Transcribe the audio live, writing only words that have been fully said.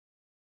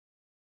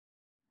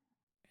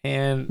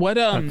And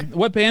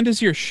what band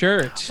is your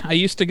shirt? I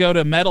used to go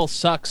to Metal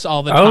Sucks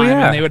all the time,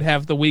 and they would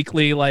have the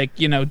weekly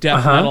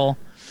death metal,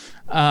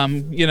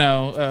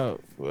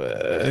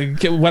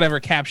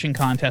 whatever caption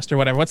contest or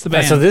whatever. What's the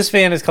band? So this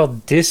band is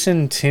called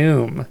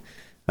Disentomb.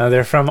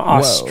 They're from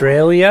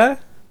Australia.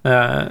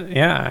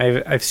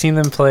 I've seen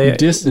them play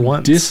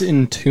once.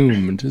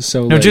 Disentombed.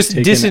 So just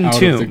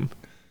Disentomb.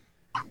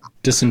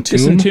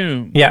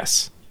 Disentomb?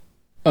 Yes.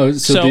 Oh,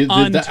 so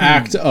the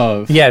act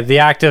of... Yeah, the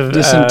act of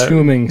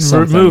disentombing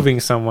something.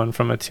 Removing someone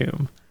from a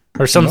tomb.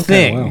 Or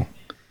something. Okay,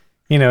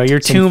 wow. Your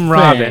Tomb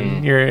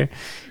Robin. Your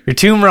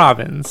Tomb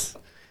Robins.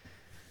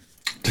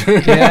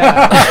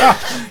 Yeah.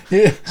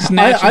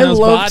 Snatching those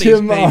bodies,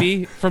 him,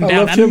 baby, from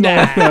down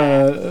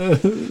under.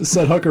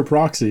 Said Hucker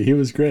Proxy. He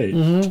was great.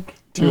 Mm-hmm.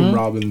 Tomb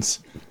Robins.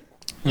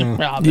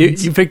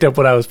 You picked up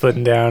what I was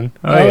putting down.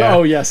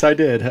 Oh, yes, I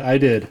did.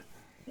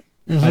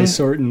 Mm-hmm. I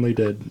certainly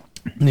did.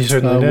 You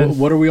certainly did.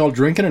 What are we all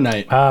drinking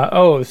tonight?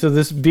 So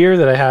this beer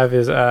that I have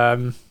is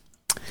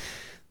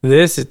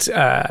it's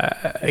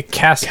a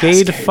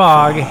Cascade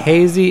Fog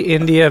Hazy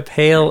India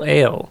Pale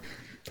Ale.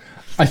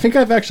 I think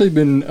I've actually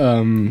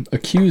been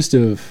accused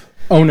of...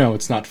 Oh, no,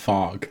 it's not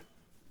fog.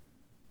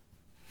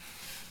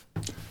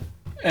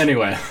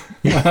 Anyway.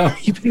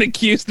 You've been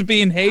accused of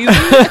being hazy?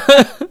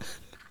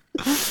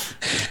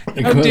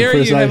 How dare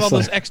you have all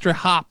those extra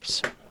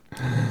hops?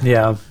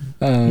 Yeah.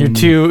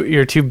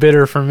 You're too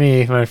bitter for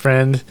me, my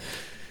friend.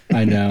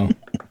 I know.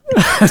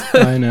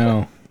 I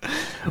know.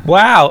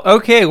 Wow.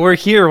 Okay, we're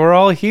here. We're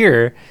all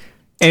here.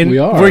 And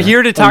we're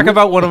here to talk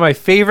about one of my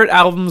favorite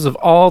albums of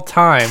all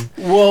time.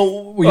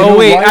 Well,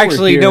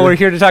 we're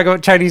here to talk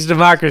about Chinese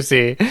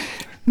democracy.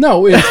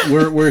 No,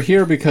 we're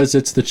here because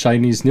it's the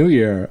Chinese New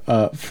Year.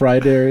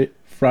 Friday,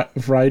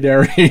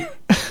 February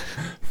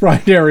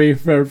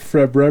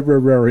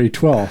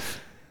 12th.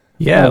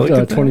 Yeah,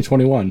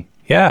 2021.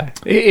 Yeah,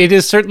 it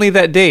is certainly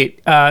that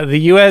date. The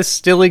U.S.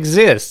 still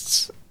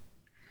exists.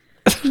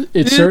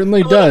 It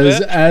certainly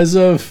does. As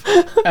of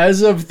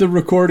the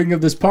recording of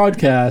this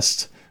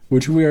podcast,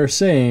 which we are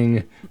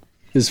saying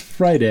is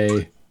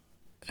Friday,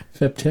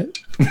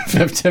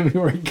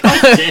 February.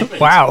 God damn it.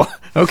 Wow.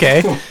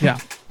 Okay. Yeah.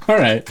 All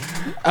right.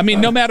 I mean,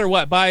 no matter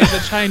what, by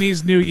the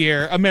Chinese New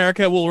Year,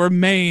 America will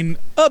remain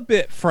a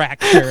bit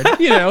fractured.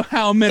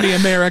 How many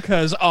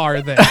Americas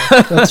are there?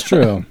 That's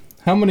true.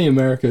 How many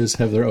Americas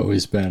have there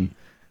always been?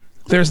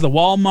 There's the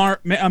Walmart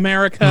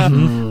America.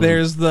 Mm-hmm.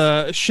 There's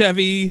the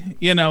Chevy,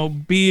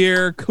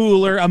 beer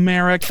cooler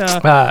America.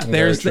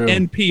 There's the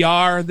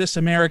NPR, This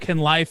American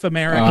Life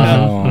America.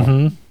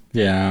 Mm-hmm.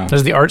 Yeah.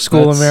 There's the Art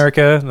School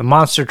America, the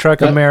Monster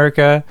Truck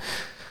America.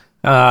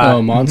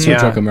 Monster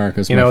Truck America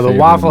is my favorite. The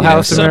Waffle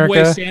House America.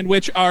 Subway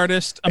Sandwich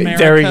Artist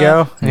America. There we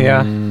go.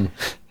 Yeah.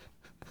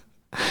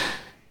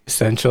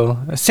 Essential.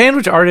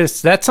 Sandwich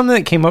artists, that's something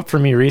that came up for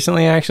me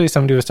recently, actually.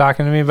 Somebody was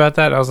talking to me about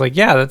that. I was like,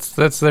 yeah,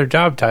 that's their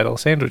job title,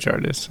 sandwich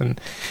artists.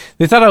 And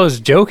they thought I was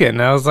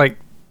joking. I was like,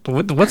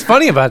 what's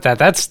funny about that?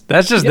 That's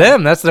just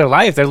them. That's their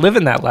life. They're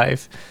living that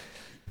life.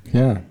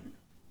 Yeah.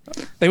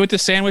 They went to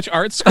sandwich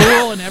art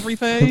school and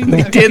everything.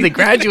 They did. They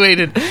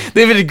graduated.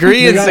 They have a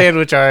degree in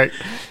sandwich art.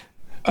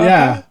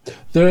 Yeah.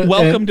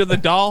 Welcome to the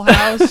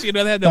dollhouse.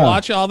 They had to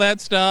watch all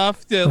that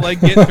stuff to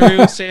get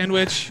through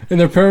sandwich. And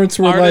their parents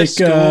were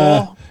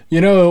school.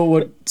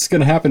 What's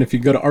going to happen if you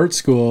go to art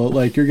school?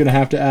 You're going to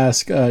have to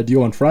ask, do you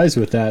want fries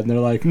with that? And they're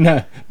like,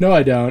 no,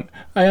 I don't.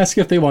 I ask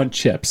if they want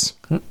chips.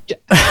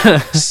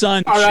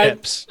 Sun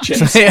chips.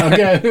 Chips.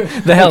 Okay.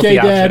 The healthy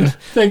option. Dad.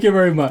 Thank you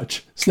very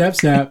much. Snap,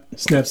 snap,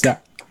 snap,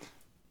 snap.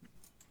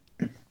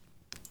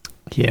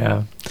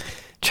 Yeah.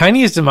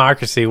 Chinese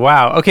democracy.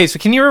 Wow. Okay, so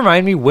can you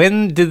remind me,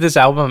 when did this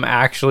album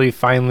actually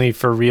finally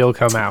for real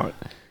come out?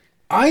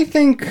 I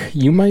think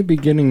you might be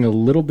getting a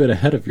little bit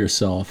ahead of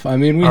yourself. I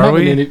mean, we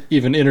haven't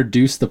even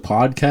introduced the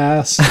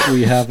podcast.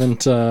 We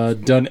haven't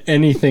done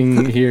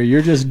anything here.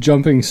 You're just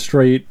jumping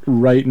straight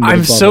right into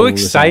I'm so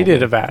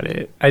excited about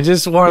it. I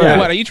just want to... Yeah.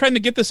 What, are you trying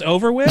to get this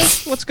over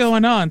with? What's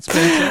going on,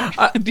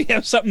 Spencer? Do you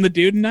have something to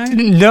do tonight?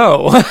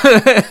 No,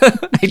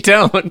 I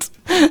don't.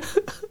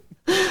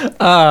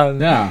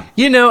 Yeah.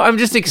 I'm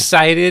just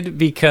excited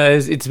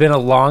because it's been a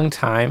long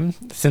time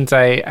since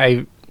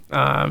I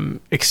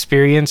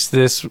experienced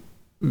this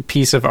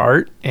piece of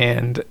art,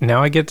 and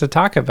now I get to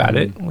talk about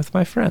it with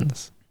my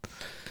friends.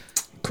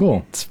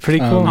 Cool. It's pretty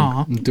cool.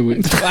 Now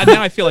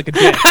I feel like a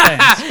dick.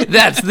 Thanks.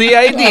 That's the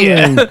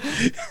idea.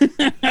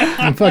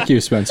 Fuck you,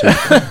 Spencer.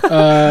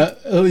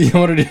 You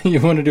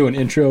want to do an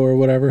intro or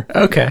whatever?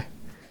 Okay.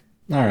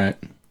 All right.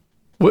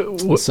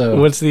 So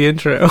what's the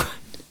intro?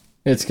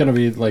 It's gonna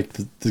be like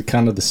the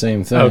kind of the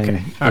same thing.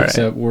 Okay. All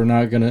except we're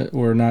not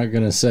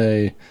gonna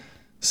say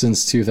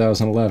since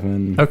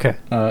 2011. Okay.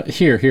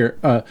 Here.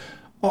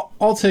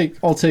 I'll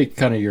take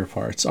kind of your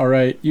parts. All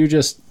right. You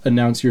just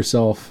announce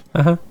yourself.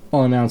 Uh-huh.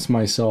 I'll announce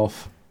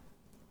myself.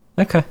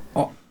 Okay.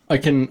 I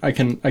can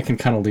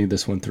kind of lead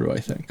this one through, I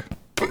think.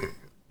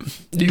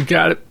 You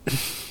got it,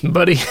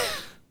 buddy.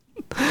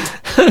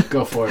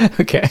 Go for it.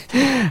 Okay.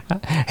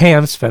 Hey,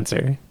 I'm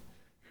Spencer.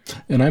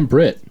 And I'm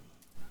Britt.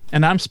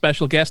 And I'm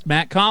special guest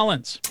Matt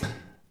Collins.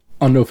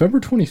 On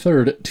November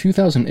 23rd,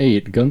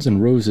 2008, Guns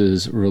N'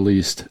 Roses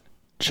released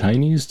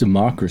Chinese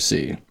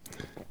Democracy,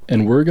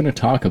 and we're going to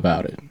talk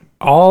about it.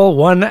 All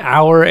 1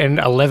 hour and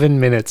 11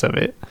 minutes of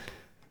it.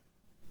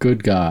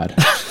 Good God.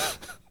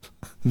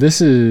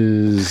 This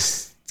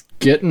is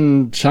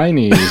Getting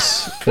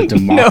Chinese, a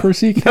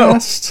democracy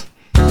cast?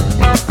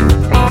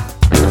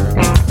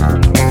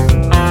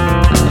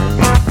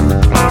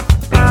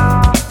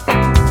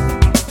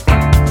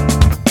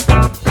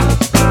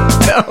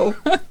 No.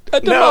 A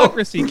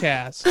democracy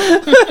cast.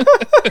 I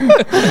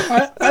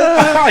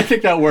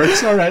think that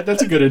works. All right,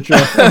 that's a good intro.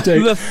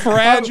 The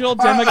fragile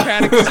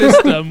democratic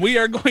system. We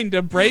are going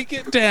to break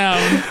it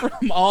down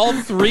from all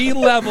three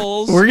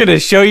levels. We're going to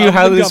show you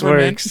how this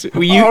government. works.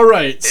 All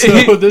right,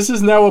 so this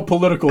is now a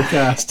political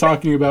cast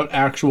talking about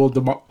actual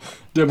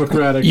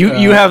democratic.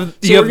 You have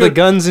the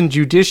guns and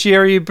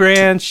judiciary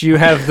branch. You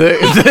have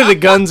the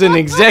guns and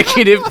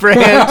executive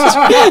branch.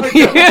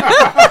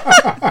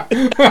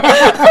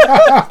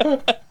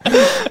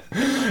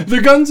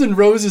 The Guns N'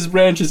 Roses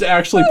branch is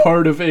actually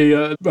part of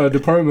a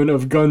Department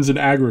of Guns and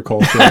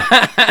Agriculture.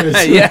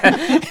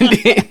 Yeah,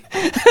 indeed.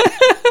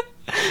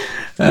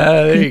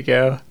 There you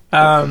go.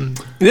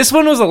 This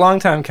one was a long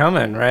time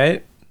coming,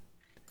 right?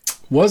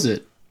 Was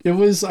it? It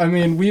was. I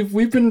mean,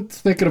 we've been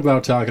thinking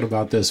about talking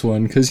about this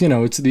one because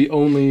it's the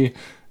only.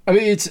 I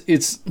mean,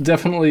 it's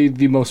definitely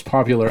the most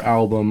popular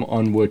album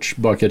on which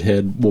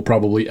Buckethead will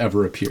probably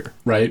ever appear,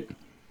 right?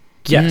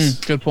 Yes.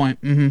 Good point.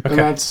 Mm-hmm. Okay.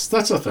 And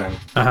that's a thing.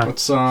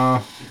 It's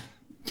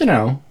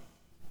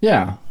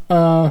yeah.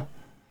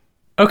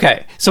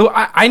 Okay, so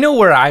I know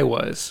where I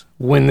was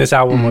when this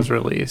album was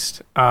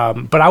released,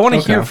 but I want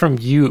to hear from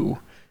you,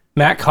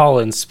 Matt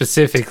Collins,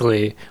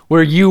 specifically,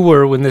 where you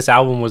were when this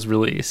album was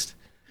released.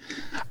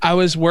 I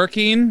was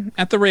working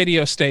at the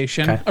radio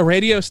station, a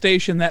radio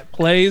station that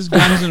plays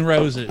Guns N'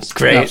 Roses.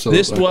 Great. Absolutely.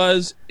 This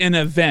was an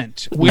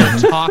event. We were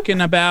talking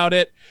about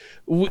it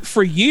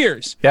for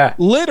years. Yeah.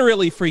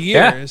 Literally for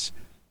years.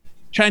 Yeah.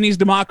 Chinese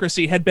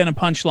Democracy had been a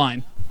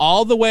punchline.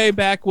 All the way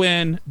back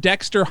when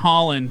Dexter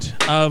Holland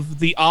of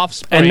The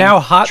Offspring. And now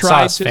Hot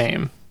Sauce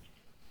fame.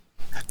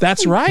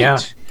 That's right. Yeah.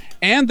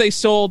 And they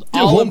sold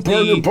all of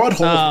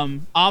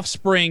the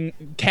Offspring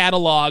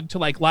catalog to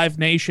like Live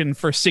Nation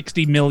for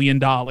 $60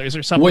 million or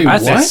something. Wait,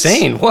 that's what?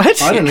 Insane.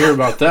 What? I didn't hear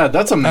about that.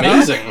 That's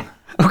amazing.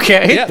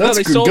 Okay. Yeah,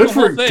 that's good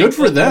for them. Good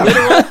for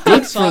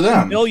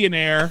them.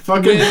 Millionaire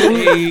with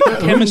a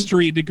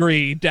chemistry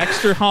degree,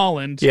 Dexter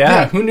Holland.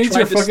 Yeah. Who needs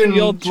your fucking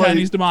steal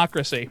Chinese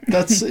Democracy?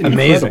 That's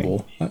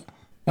amazing.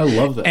 I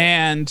love that.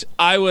 And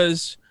I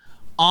was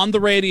on the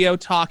radio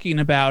talking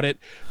about it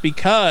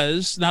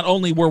because not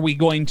only were we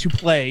going to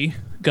play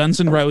Guns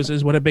N'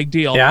 Roses, what a big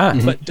deal. Yeah.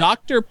 But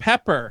Dr.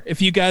 Pepper,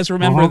 if you guys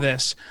remember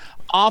this,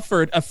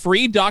 offered a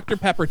free Dr.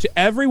 Pepper to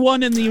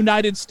everyone in the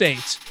United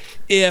States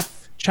if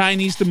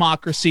Chinese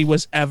Democracy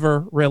was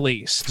ever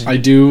released. I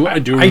do. I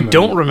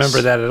don't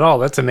remember that at all.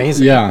 That's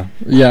amazing. Yeah,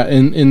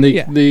 and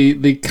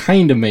they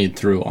kind of made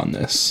through on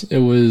this. It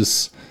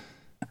was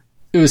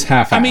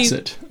half-assed. I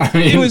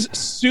mean, it was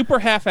super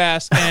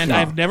half-assed, and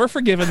I've never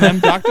forgiven them.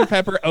 Dr.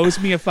 Pepper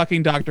owes me a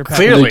fucking Dr. Pepper.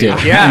 Clearly,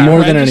 yeah.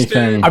 More than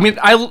anything. I mean,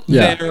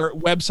 their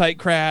website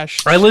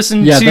crashed. I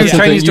listened to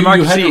Chinese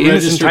Democracy in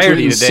its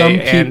entirety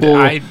today, and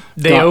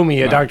they owe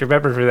me a Dr.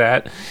 Pepper for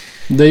that.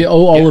 They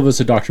owe all of us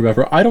a Dr.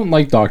 Pepper. I don't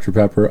like Dr.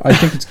 Pepper. I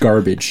think it's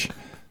garbage.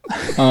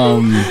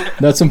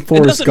 That's some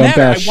Forrest Gump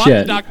ass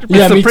shit.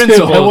 Yeah, me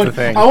too. I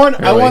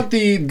want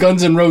the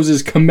Guns N'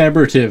 Roses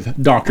commemorative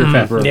Dr.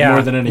 Pepper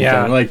more than anything.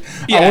 I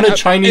want a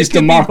Chinese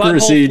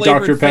Democracy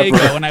Dr. Pepper,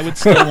 and I would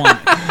still want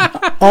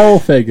it. All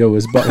Faygo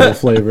is butthole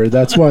flavored.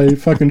 That's why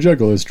fucking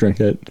juggalos drink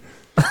it.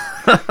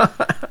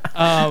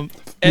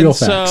 And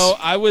so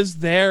I was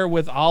there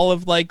with all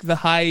of like the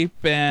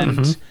hype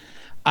and.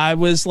 I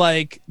was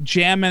like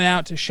jamming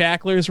out to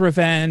Shackler's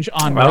Revenge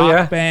on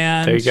Rock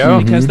Band. There you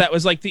go. Because that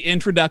was like the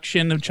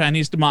introduction of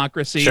Chinese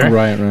Democracy. Sure.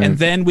 Right. And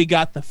then we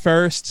got the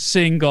first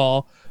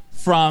single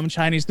from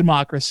Chinese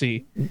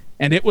Democracy,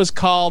 and it was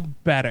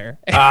called Better.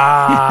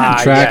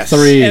 Track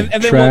 3.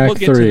 And then we'll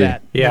get to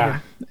that.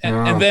 Yeah.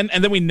 And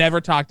then we never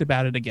talked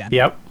about it again.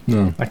 Yep.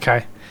 No.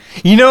 Okay.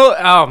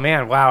 Oh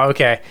man, wow,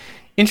 okay.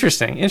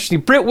 Interesting.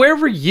 Britt, where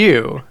were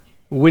you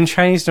when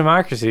Chinese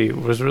Democracy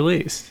was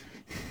released?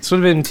 This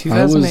would have been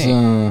 2008.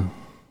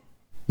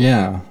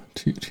 I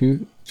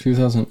was,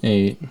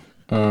 2008.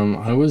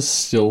 I was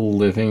still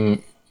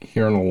living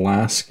here in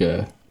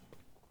Alaska,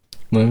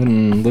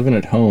 living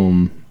at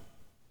home,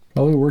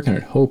 probably working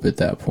at Hope at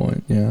that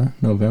point. Yeah,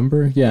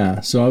 November. Yeah,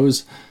 so I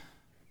was.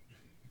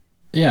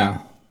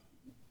 Yeah,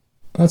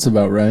 that's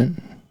about right.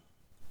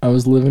 I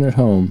was living at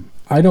home.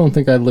 I don't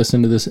think I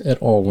listened to this at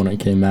all when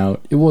it came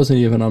out. It wasn't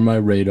even on my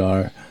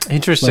radar.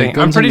 Interesting.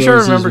 I'm pretty sure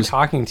I remember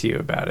talking to you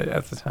about it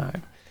at the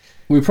time.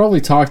 We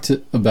probably talked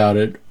about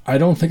it. I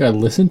don't think I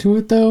listened to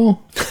it, though.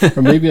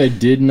 Or maybe I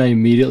did and I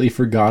immediately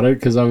forgot it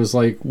because I was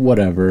like,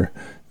 whatever.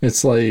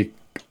 It's like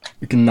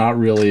not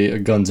really a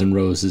Guns N'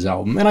 Roses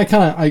album. And I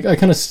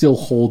kind of still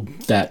hold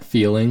that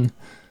feeling.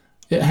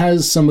 it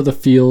has some of the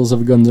feels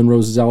of a Guns N'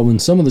 Roses album.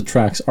 Some of the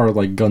tracks are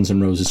like Guns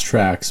N' Roses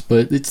tracks,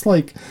 but it's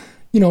like,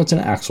 it's an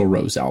Axl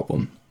Rose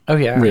album. Oh,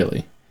 yeah.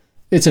 Really.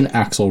 It's an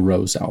Axl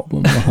Rose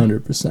album,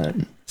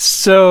 100%.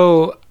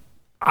 So,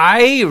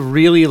 I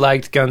really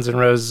liked Guns N'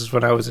 Roses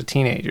when I was a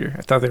teenager.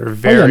 I thought they were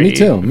very, me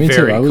too. Me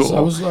too. Cool. I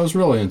was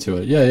really into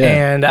it. Yeah.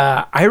 And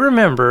I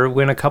remember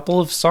when a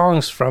couple of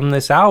songs from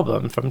this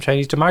album, from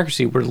Chinese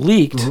Democracy, were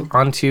leaked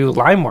onto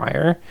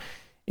LimeWire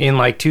in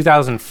like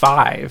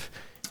 2005.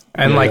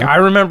 And I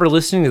remember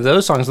listening to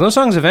those songs. And those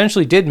songs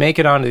eventually did make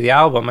it onto the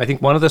album. I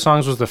think one of the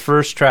songs was the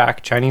first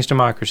track, Chinese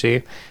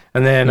Democracy.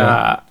 And then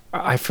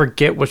I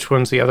forget which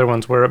ones the other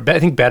ones were. I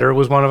think Better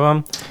was one of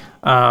them.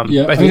 I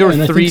think there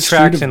were 3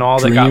 tracks in all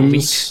that got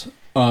leaked.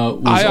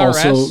 Was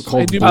IRS, also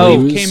called I do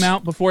believe came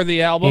out before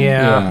the album.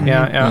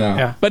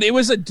 Yeah. But it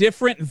was a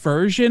different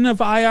version of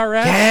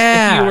IRS.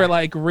 Yeah. If you were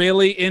like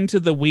really into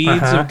the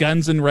weeds of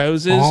Guns N'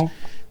 Roses.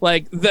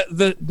 Like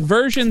the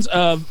versions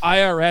of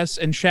IRS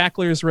and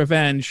Shackler's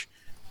Revenge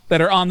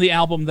that are on the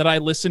album that I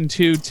listened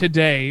to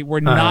today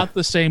were not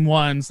the same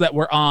ones that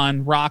were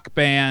on Rock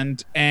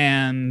Band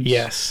and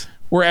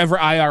wherever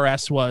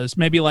IRS was.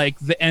 Maybe like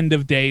the End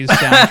of Days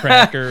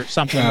soundtrack or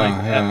something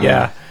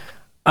like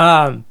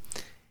that.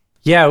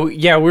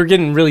 Yeah, we're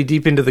getting really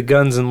deep into the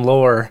Guns and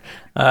lore.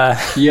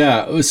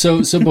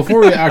 So before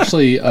we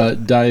actually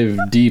dive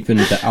deep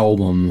into the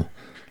album,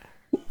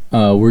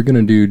 we're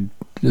gonna do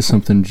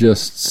something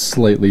just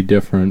slightly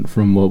different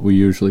from what we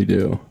usually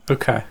do.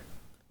 Okay.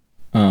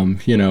 We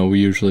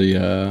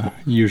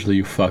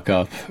usually fuck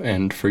up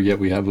and forget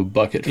we have a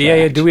bucket fact.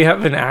 Yeah. Do we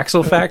have an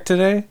Axl fact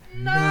today?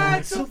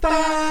 Axl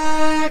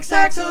facts.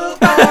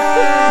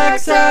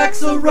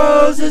 Axl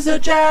Rose is a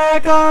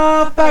jack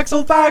off.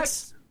 Axl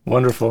facts.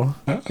 Wonderful.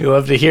 You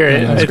love to hear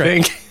it. I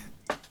think.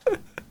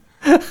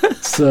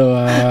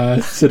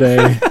 So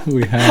today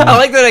we have. I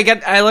like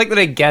that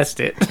I guessed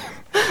it.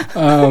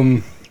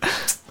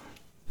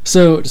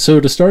 So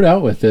to start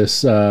out with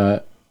this,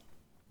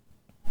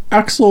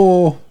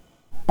 Axl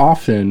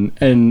often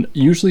and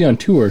usually on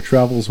tour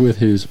travels with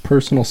his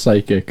personal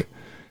psychic,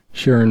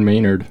 Sharon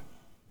Maynard,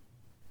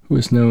 who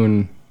is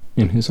known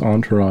in his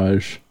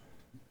entourage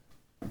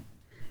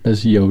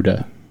as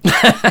Yoda.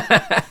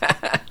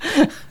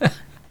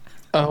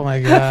 Oh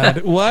my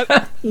god. What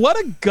a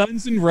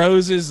Guns N'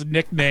 Roses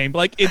nickname.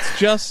 Like, it's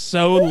just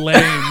so lame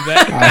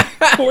that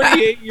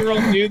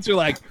 48-year-old dudes are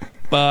like,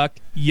 fuck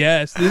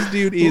yes, this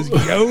dude is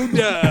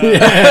Yoda.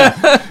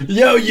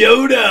 Yo,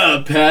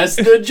 Yoda, pass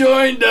the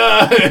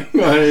jointer.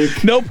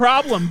 Like, no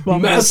problem,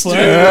 Bumblefoot.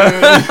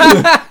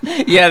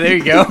 Yeah, there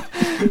you go.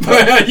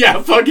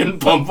 Fucking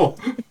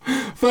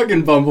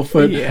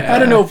Bumblefoot. Yeah. I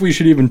don't know if we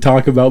should even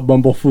talk about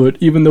Bumblefoot,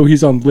 even though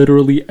he's on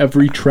literally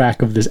every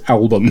track of this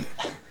album.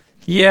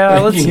 Yeah,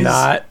 let's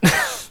not.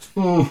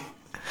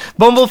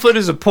 Bumblefoot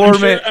is a poor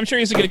man. I'm sure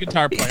he's a good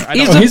guitar player.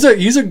 He's a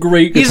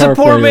great guitar player. He's a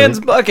poor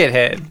man's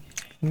Buckethead.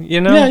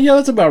 Yeah,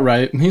 that's about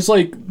right. He's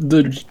like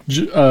the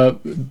Joe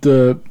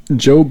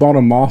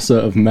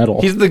Bonamassa of metal.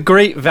 He's the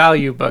great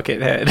value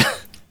Buckethead.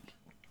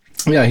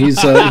 Yeah, he's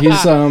Dr.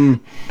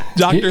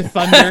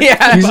 Thunder.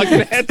 Yeah,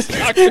 Buckethead's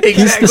Dr. Exactly.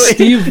 He's the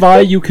Steve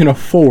Vai you can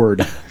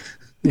afford.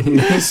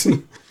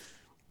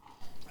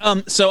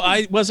 So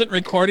I wasn't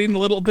recording a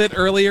little bit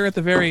earlier at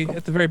the very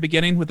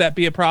beginning. Would that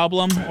be a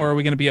problem, or are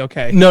we going to be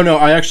okay? No.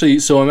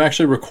 I'm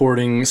actually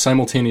recording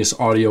simultaneous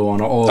audio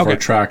on all of our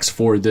tracks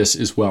for this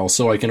as well,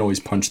 so I can always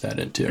punch that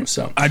in too.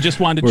 So I just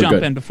wanted to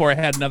jump in before I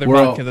had another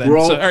vodka.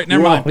 All right,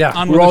 never mind.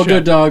 We're all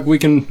good, dog.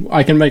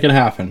 I can make it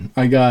happen.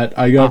 I got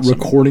awesome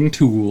recording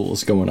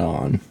tools going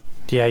on.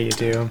 Yeah, you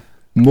do.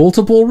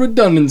 Multiple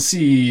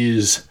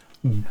redundancies,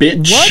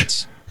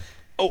 bitch.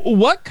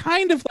 What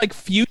kind of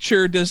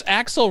future does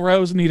Axl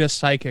Rose need a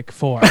psychic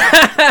for?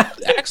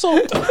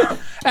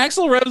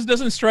 Axl Rose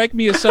doesn't strike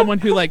me as someone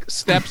who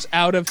steps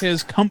out of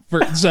his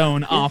comfort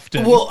zone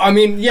often. Well, I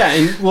mean, yeah,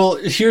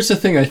 here's the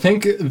thing. I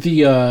think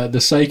the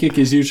psychic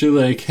is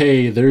usually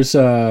hey, there's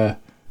going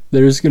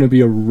to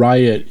be a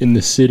riot in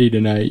the city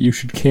tonight. You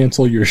should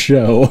cancel your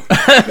show.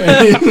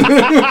 And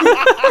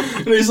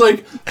he's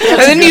like,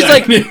 and then he's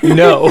like,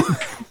 no.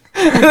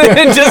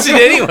 Just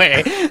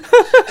anyway.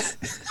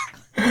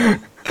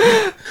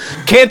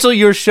 Cancel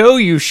your show,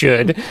 you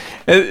should.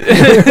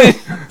 Think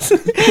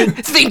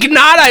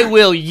not I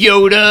will,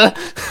 Yoda.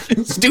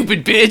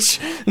 Stupid bitch.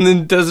 And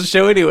then does the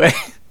show anyway.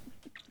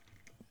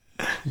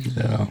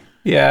 No.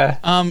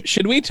 Yeah.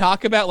 Should we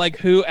talk about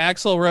who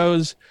Axl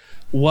Rose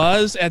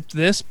was at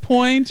this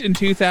point in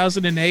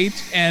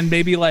 2008 and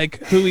maybe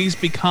who he's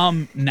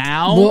become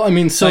now? Well, I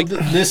mean, so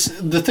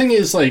the thing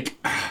is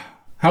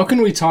how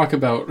can we talk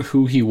about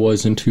who he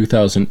was in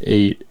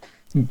 2008?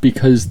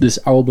 Because this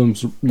album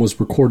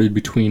was recorded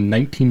between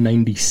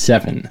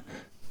 1997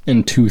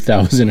 and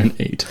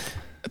 2008.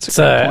 It's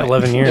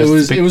 11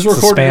 years. It was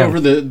recorded over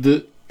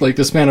the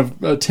span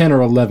of 10 or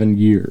 11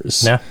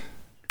 years. Yeah.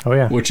 Oh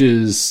yeah. Which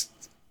is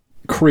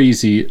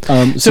crazy.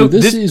 So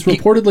this is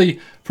reportedly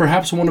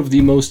perhaps one of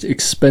the most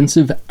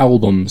expensive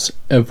albums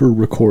ever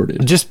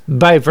recorded. Just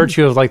by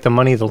virtue of the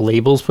money the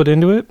labels put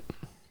into it?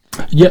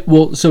 Yeah,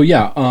 well,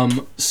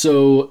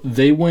 so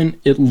they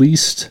went at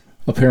least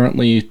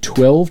apparently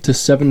 12 to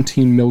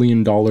 17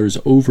 million dollars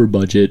over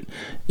budget,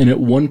 and at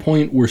one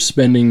point were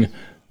spending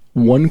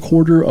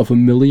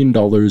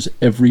 $250,000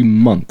 every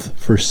month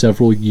for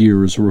several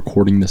years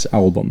recording this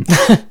album.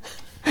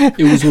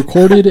 It was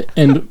recorded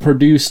and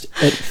produced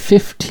at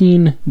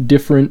 15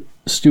 different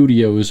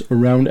studios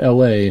around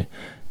LA,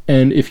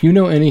 and if you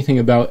know anything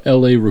about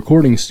LA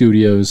recording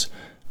studios,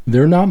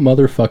 they're not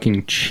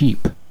motherfucking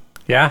cheap.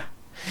 Yeah.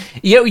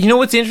 Yeah, you know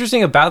what's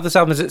interesting about this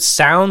album is it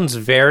sounds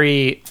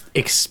very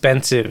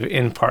expensive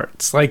in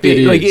parts. Like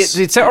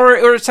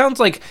it sounds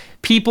like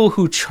people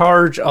who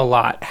charge a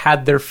lot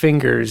had their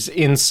fingers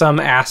in some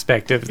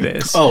aspect of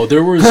this. Oh,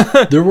 there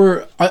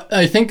were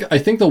I think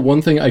the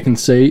one thing I can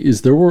say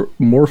is there were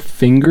more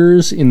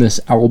fingers in this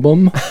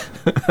album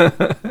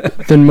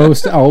than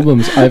most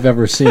albums I've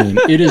ever seen.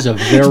 It is a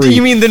very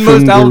You mean than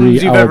most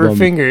albums you've ever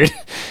fingered?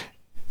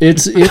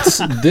 It's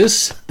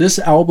this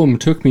album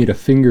took me to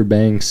Finger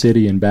Bang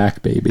City and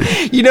back, baby.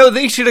 You know,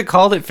 they should have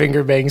called it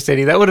Finger Bang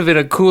City. That would have been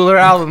a cooler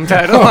album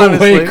title,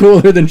 honestly. Way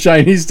cooler than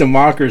Chinese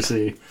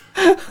Democracy.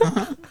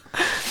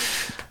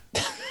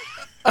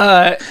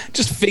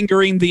 Just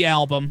fingering the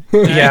album.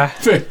 Yeah.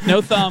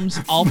 No thumbs,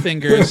 all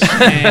fingers.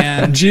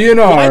 And GNR.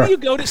 why do you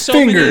go to so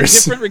many fingers.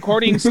 different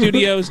recording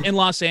studios in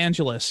Los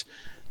Angeles?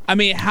 I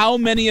mean, how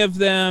many of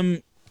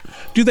them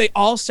do they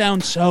all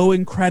sound so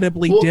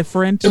incredibly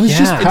different? It was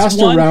just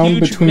passed around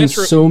between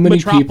so many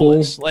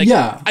people. Like,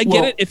 I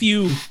get it if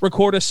you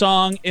record a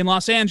song in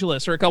Los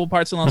Angeles or a couple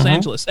parts in Los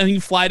Angeles, and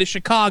you fly to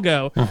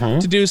Chicago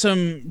to do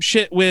some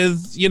shit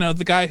with,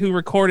 the guy who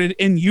recorded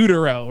In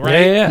Utero,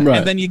 right? Yeah. Right.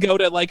 And then you go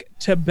to like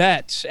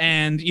Tibet,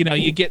 and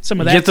you get some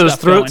of that. Get those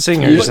stuff throat going.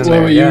 singers in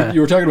there. You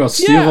were talking about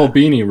Steve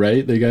Albini,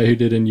 right? The guy who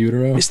did In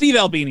Utero. Steve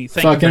Albini,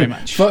 thank you very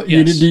much.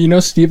 Yes. Do you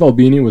know Steve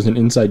Albini was an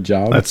inside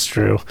job? That's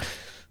true.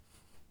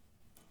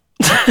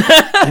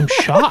 I'm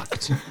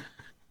shocked.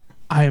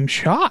 I am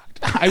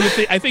shocked.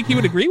 I think he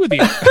would agree with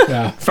you.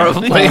 Yeah,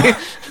 Probably.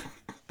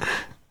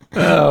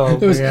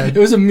 It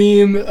was a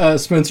meme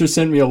Spencer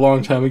sent me a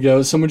long time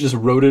ago. Someone just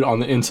wrote it on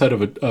the inside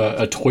of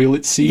a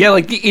toilet seat. Yeah,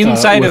 like the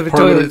inside of a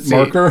toilet seat.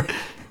 Marker.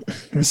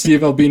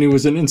 Steve Albini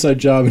was an inside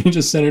job, and he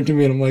just sent it to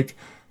me, and I'm like,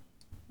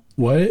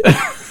 what?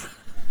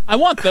 I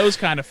want those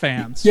kind of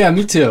fans. Yeah,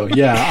 me too.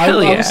 Yeah, I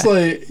yeah. was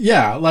like,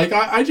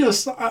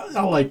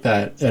 I like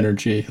that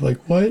energy. Like,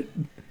 what?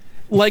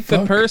 Like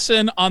the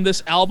person on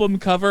this album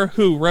cover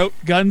who wrote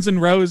Guns N'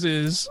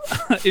 Roses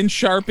in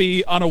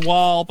Sharpie on a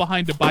wall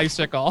behind a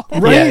bicycle.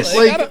 Right? Yes.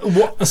 I don't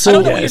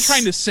know what you're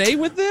trying to say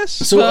with this.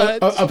 So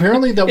but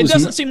apparently that it was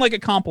doesn't seem like a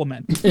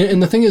compliment.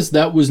 And the thing is,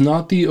 that was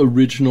not the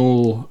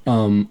original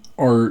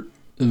art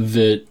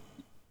that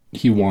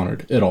he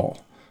wanted at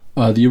all.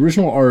 The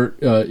original art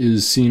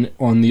is seen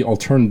on the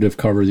alternative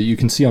cover that you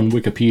can see on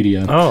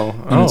Wikipedia.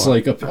 And it's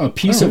like a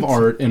piece of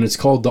art, and it's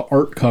called the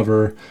art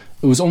cover.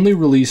 It was only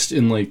released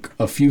in like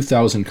a few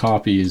thousand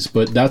copies,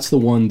 but that's the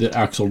one that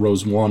Axl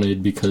Rose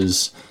wanted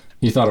because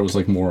he thought it was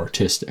like more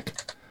artistic.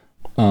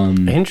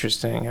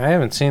 Interesting. I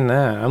haven't seen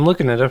that. I'm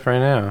looking it up right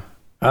now.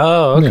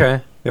 Oh, okay. Yeah.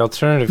 The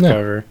alternative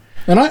cover.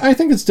 And I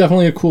think it's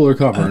definitely a cooler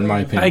cover, in my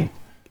opinion.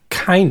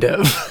 Kind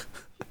of.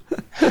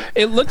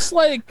 It looks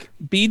like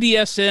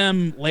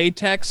BDSM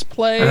latex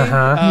play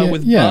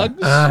with bugs,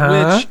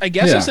 which I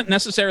guess isn't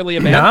necessarily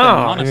a bad thing,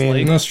 honestly. I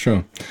mean, that's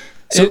true.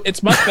 So,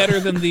 it's much better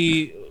than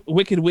the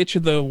Wicked Witch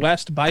of the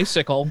West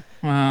bicycle.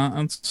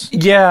 On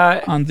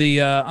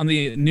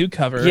the new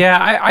cover.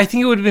 Yeah, I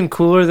think it would have been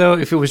cooler though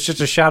if it was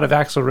just a shot of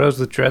Axl Rose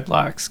with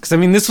dreadlocks. Because I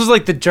mean, this was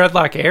like the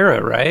dreadlock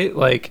era, right?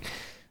 Like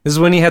this is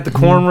when he had the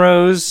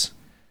cornrows,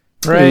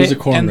 right? It was a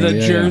cornrow, and the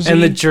jersey.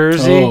 And the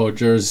jersey. Oh,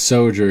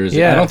 jersey.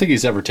 Yeah. I don't think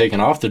he's ever taken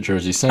off the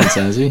jersey since,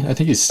 has he? I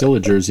think he's still a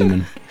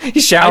jerseyman.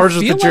 He showers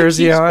with the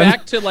jersey he's on.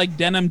 Back to like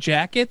denim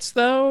jackets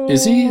though.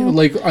 Is he?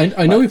 Like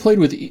I know he played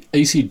with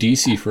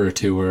AC/DC for a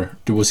tour.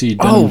 Was he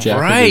denim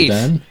jacketed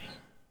then?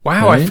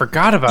 Wow, right? I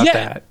forgot about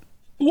that.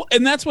 Well,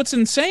 and that's what's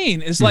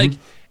insane is like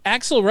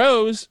Axl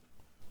Rose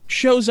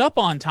shows up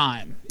on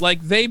time.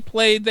 Like they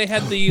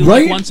had the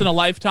like, once in a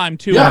lifetime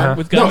tour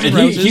with Guns N'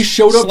 Roses. He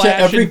showed up to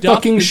every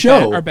fucking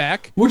show. Are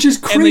back, which is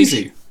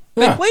crazy.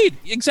 They played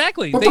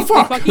exactly. They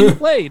fucking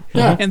played.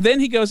 And then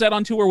he goes out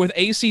on tour with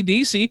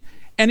AC/DC,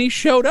 and he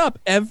showed up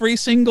every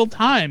single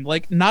time.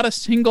 Like not a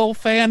single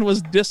fan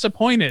was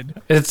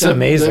disappointed. It's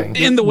amazing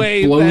in the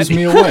way blows that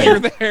me away. You're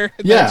there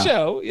at that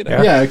show. You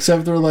know? Yeah,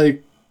 except they're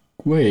like,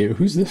 wait,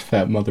 who's this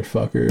fat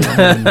motherfucker?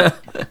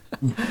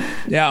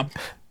 Yeah.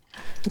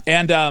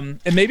 And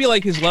maybe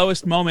like his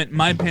lowest moment, in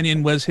my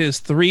opinion, was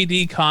his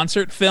 3D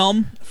concert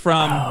film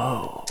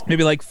from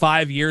maybe like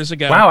 5 years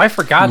ago. Wow, I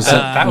forgot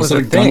that was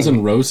a thing. Guns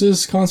N'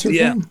 Roses concert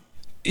film?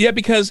 Yeah,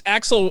 because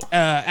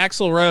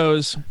Axl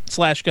Rose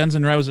 / Guns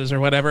N' Roses or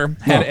whatever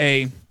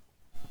had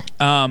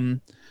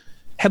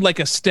had like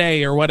a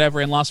stay or whatever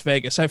in Las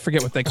Vegas. I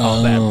forget what they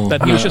call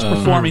that he was just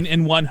performing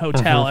in one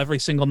hotel every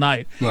single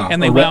night.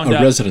 And they wound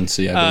up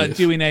residency, I believe.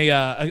 doing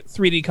a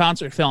 3D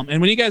concert film. And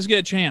when you guys get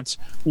a chance,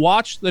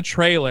 watch the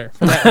trailer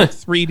for that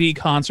 3D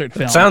concert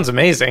film. Sounds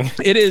amazing.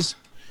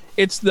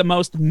 It's the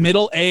most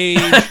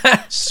middle-aged,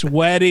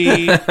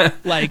 sweaty,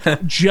 like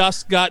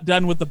just got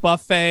done with the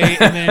buffet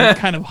and then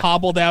kind of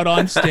hobbled out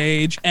on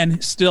stage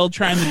and still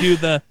trying to do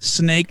the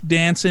snake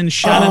dancing,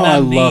 shining I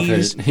on love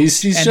knees. it. He's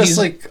just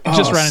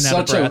just running out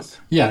of breath.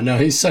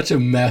 He's such a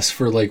mess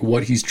for like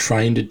what he's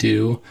trying to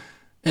do.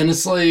 And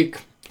it's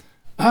like,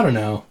 I don't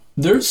know.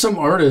 There's some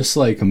artists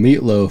like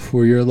Meatloaf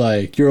where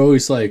you're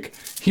always like,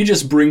 he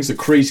just brings a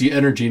crazy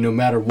energy no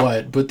matter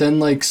what. But then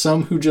like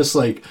some who just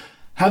like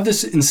have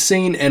this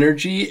insane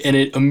energy and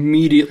it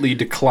immediately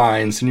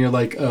declines and you're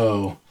like,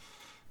 oh,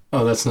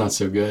 that's not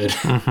so good.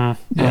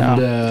 Mm-hmm.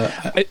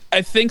 Yeah. And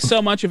I think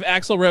so much of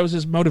Axl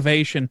Rose's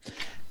motivation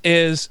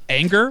is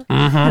anger,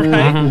 Mm-hmm.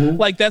 right? Mm-hmm.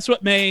 Like that's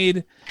what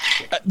made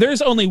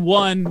there's only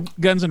one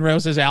Guns N'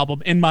 Roses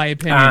album in my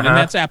opinion, and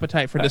that's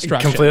Appetite for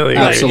Destruction. Completely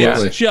agree.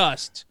 Absolutely. It's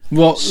just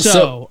Well,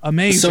 so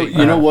amazing. So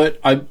you know what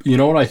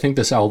I think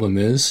this album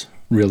is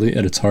really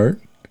at its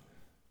heart?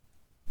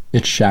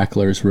 It's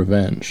Shackler's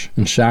Revenge,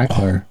 and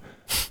Shackler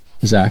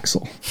is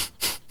Axl.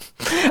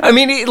 I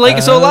mean,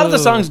 so a lot of the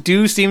songs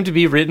do seem to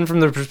be written from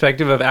the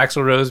perspective of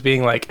Axl Rose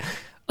being like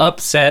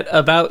upset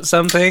about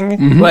something.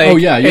 Mm-hmm.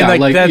 Like,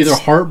 like either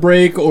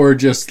heartbreak or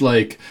just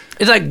like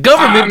it's like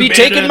government be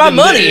taking my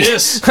money.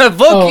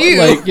 Fuck you.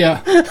 Like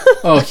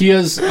he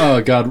has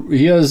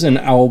he has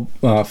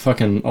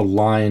fucking a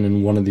line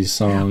in one of these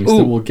songs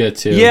that we'll get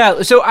to.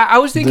 Yeah, so I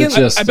was thinking.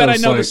 I bet I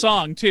know the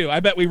song too. I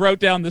bet we wrote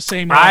down the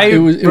same line. It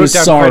was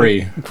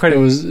Sorry. It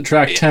was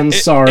track 10,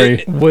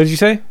 Sorry. What did you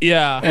say?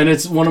 Yeah, and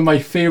it's one of my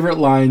favorite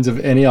lines of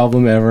any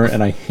album ever,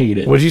 and I hate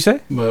it. What did you say?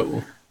 But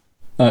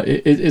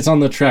it's on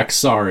the track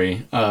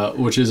Sorry,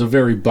 which is a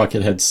very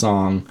Buckethead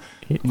song,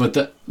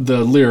 but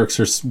the lyrics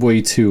are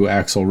way too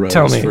Axl Rose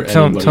tell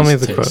me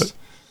the taste.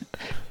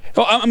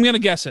 quote. Oh, I'm going to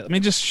guess it. Let me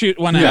just shoot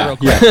one out real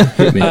quick. Yeah,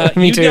 hit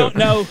me. Me you too. don't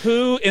know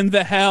who in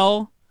the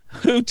hell,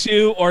 who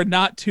to or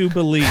not to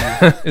believe.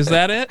 Is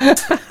that it?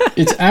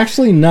 It's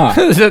actually not.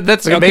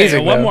 That's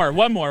amazing. Okay,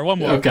 one more.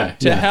 Okay.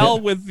 To hell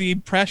with the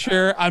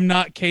pressure, I'm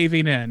not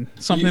caving in.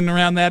 Something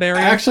around that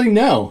area? Actually,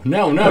 no.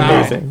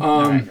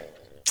 Amazing.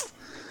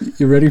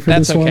 You ready for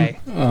That's this okay.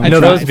 one? No,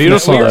 that was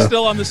beautiful. We were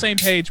still on the same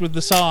page with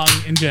the song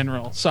in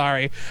general.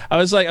 Sorry. I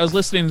was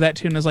listening to that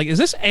tune and I was like, is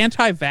this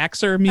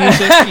anti-vaxxer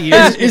music?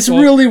 It's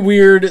really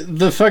weird.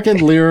 The fucking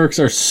lyrics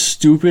are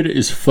stupid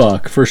as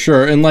fuck, for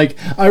sure. And like,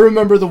 I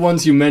remember the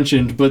ones you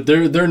mentioned, but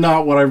they're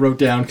not what I wrote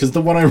down, because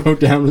the one I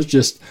wrote down was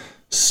just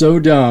so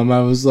dumb.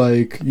 I was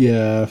like,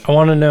 yeah. I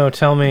want to know.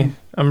 Tell me.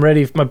 I'm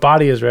ready. My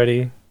body is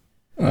ready.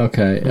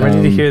 Okay. I'm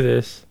ready to hear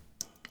this.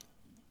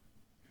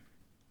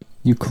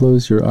 You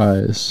close your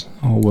eyes,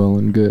 all well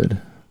and good.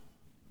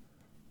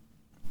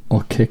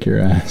 I'll kick your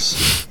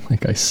ass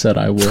like I said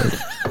I would.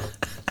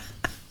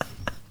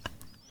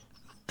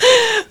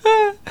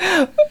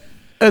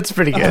 That's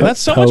pretty good. That's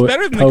so much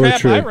better than the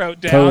crap I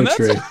wrote down.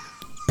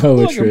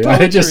 Poetry.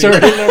 I just heard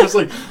it and I was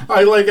like,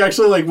 I went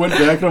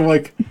back and I'm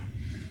like,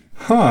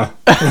 huh.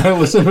 And I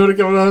listened to it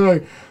again and I'm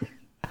like,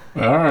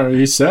 all right,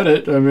 he said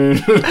it. I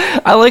mean,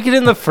 I like it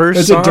in the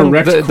first song. It's a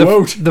direct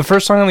quote. The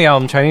first song on the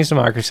album, Chinese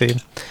Democracy,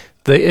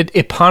 the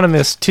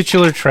eponymous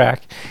titular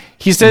track.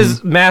 He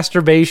says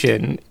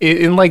masturbation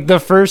in like the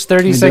first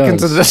 30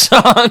 seconds of the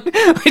song.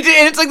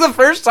 It's like the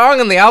first song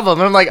on the album.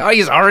 I'm like, oh,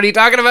 he's already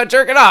talking about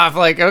jerking off.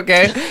 Like,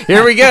 okay,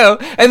 here we go.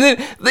 And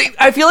then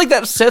I feel like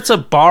that sets a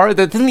bar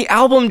that then the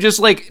album just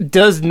like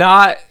does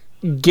not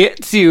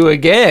get to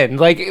again.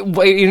 Like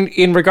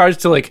in regards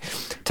to like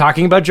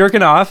talking about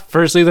jerking off.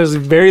 Firstly, there's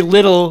very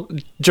little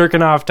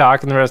jerking off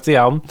talk in the rest of the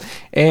album.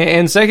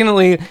 And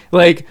secondly,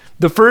 like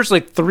the first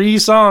like 3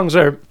 songs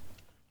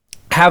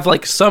have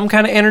like some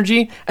kind of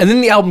energy, and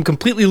then the album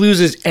completely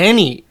loses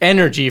any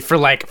energy for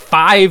like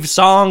 5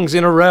 songs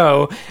in a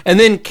row, and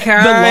then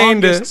kind of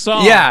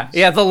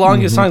the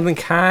longest song, then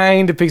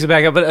kind of picks it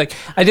back up. But like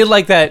I did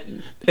like that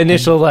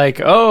initial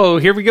like, oh,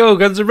 here we go,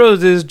 Guns N'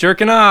 Roses,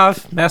 jerking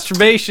off,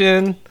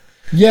 masturbation.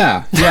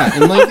 Yeah,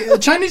 and like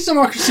Chinese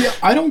Democracy,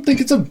 I don't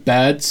think it's a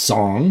bad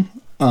song.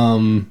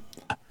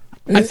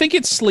 I think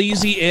it's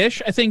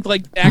sleazy-ish. I think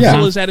like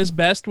Axl is at his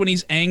best when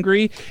he's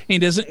angry and he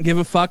doesn't give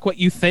a fuck what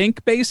you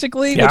think,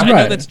 basically. Yeah. Which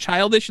I know that's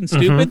childish and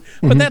stupid,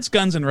 but that's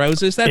Guns N'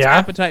 Roses. That's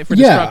Appetite for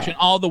Destruction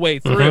all the way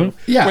through.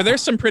 Yeah. Where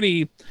there's some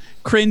pretty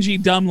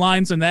cringy, dumb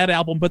lines in that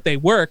album, but they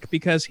work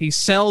because he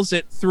sells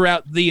it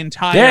throughout the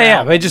entire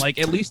album. Like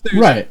at least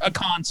there's a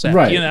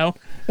concept, you know?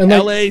 And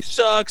like, LA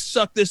sucks,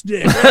 suck this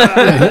dick.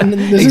 And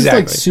this is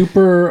like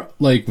super,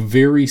 like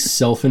very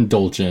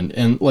self-indulgent,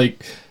 and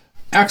like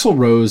Axl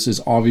Rose is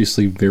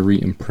obviously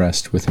very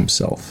impressed with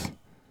himself.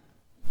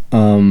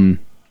 And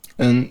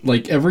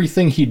like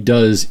everything he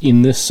does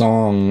in this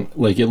song,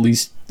 like at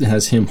least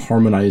has him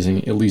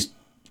harmonizing at least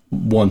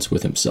once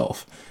with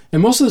himself.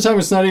 And most of the time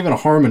it's not even a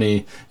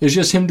harmony. It's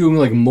just him doing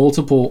like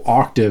multiple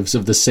octaves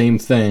of the same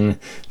thing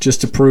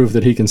just to prove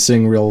that he can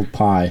sing real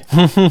pie.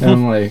 And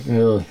I'm like,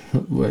 ugh.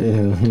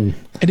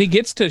 And he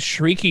gets to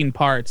shrieking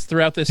parts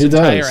throughout this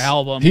entire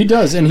album. He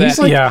does. And he's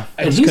like,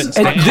 and he's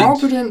a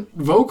competent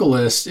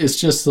vocalist. It's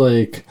just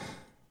like,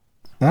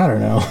 I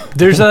don't know.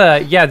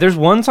 There's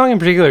one song in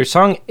particular,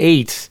 song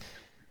 8,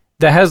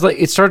 that has like,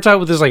 it starts out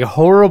with this like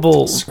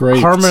horrible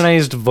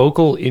harmonized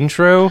vocal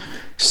intro.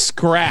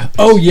 Scrap.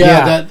 Oh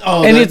yeah,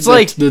 and it's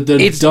like the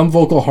dumb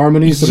vocal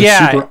harmonies that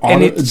are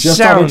super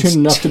just auto-tuned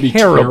enough to be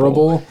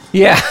terrible.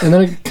 Yeah, and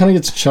then it kind of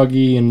gets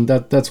chuggy, and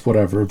that's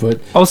whatever.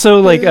 But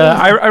also, like,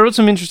 I wrote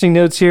some interesting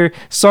notes here.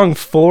 Song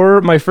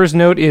 4, my first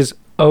note is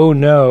 "Oh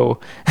no."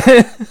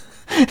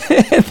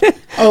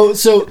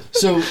 so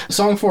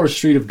song 4 is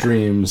Street of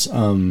Dreams.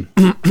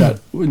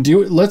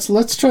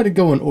 Let's try to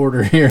go in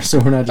order here, so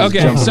we're not just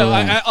jumping so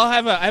around. I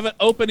have an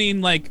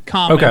opening like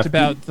comment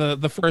about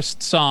the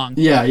first song.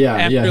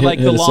 After like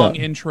the long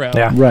intro.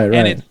 Right.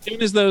 And as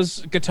soon as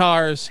those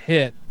guitars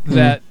hit,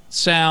 that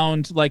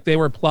sound like they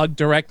were plugged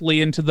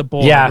directly into the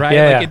board.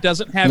 It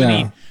doesn't have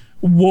any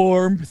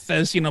warmth,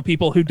 as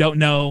people who don't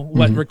know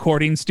what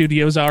recording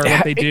studios are,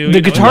 what they do. The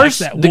guitars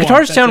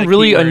sound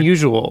really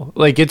unusual.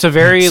 Like, it's a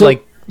very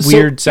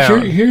weird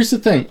sound. Here's the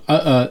thing.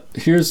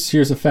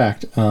 Here's a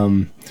fact.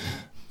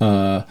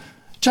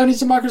 Chinese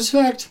democracy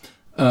fact.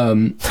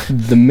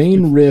 The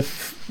main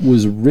riff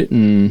was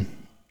written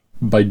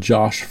by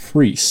Josh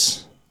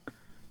Freese.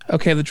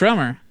 Okay, the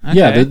drummer. Okay.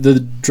 Yeah, the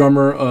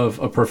drummer of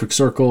A Perfect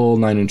Circle,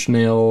 Nine Inch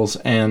Nails,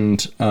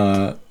 and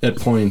at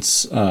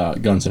points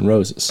Guns N'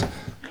 Roses.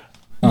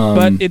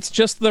 But it's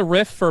just the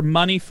riff for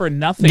Money for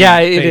Nothing. Yeah,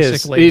 it is.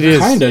 Basically. It is.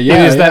 Kinda,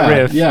 yeah. It is that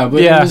riff. Yeah,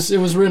 but it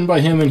was written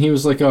by him, and he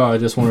was like, "Oh, I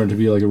just wanted it to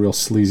be like a real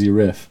sleazy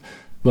riff."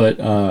 But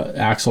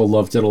Axl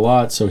loved it a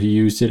lot, so he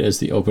used it as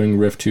the opening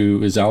riff to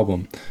his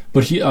album.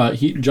 But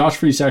Josh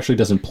Freese actually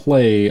doesn't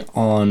play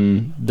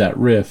on that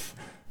riff.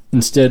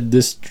 Instead,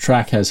 this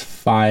track has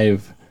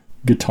 5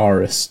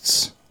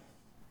 guitarists.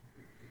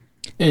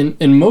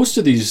 And most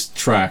of these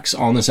tracks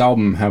on this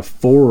album have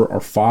 4 or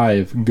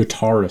 5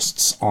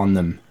 guitarists on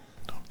them.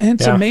 And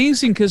it's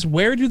amazing because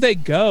where do they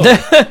go?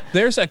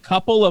 There's a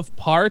couple of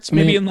parts,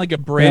 maybe in like a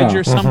bridge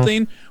or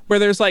something, where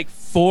there's like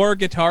 4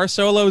 guitar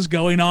solos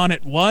going on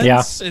at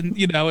once, and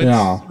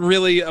it's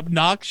really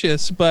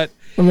obnoxious. But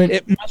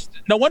it must.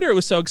 No wonder it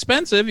was so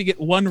expensive. You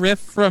get one riff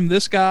from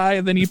this guy,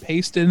 and then you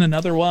paste in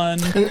another one.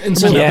 And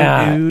so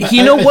dude.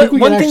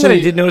 One thing that I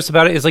did notice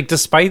about it is, like,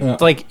 despite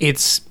like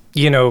its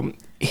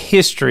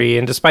history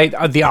and despite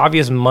the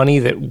obvious money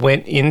that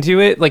went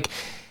into it, like,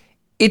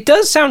 it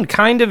does sound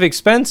kind of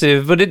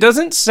expensive, but it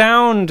doesn't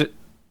sound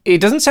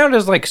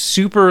as like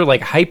super like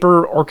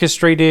hyper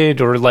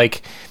orchestrated, or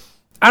like,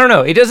 I don't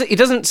know. It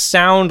doesn't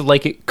sound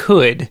like it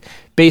could,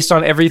 based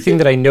on everything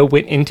that I know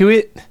went into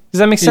it. Does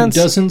that make sense? It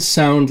doesn't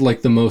sound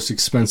like the most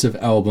expensive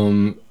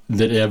album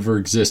that ever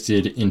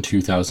existed in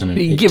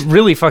 2008. It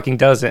really fucking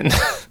doesn't.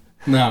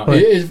 No,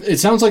 it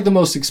sounds like the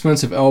most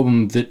expensive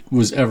album that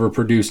was ever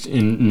produced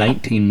in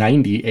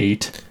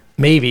 1998.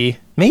 Maybe.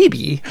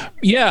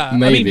 Yeah,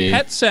 maybe. I mean,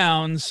 Pet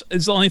Sounds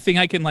is the only thing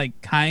I can like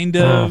kind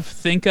of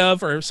think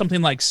of, or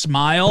something like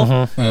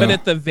Smile. But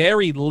at the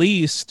very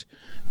least,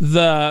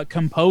 the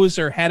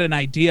composer had an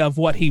idea of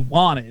what he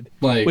wanted,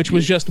 which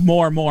was just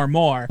more.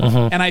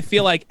 And I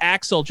feel like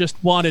Axl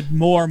just wanted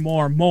more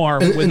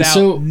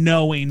without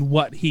knowing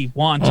what he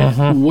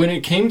wanted. When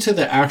it came to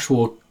the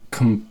actual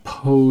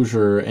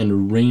composure and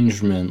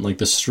arrangement, like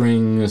the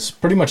strings,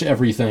 pretty much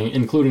everything,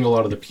 including a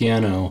lot of the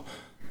piano,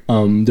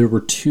 there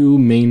were 2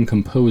 main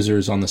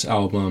composers on this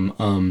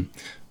album.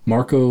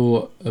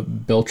 Marco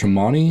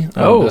Beltramonti,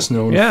 best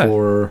known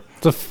for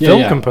the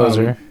film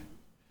composer.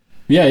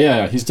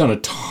 He's done a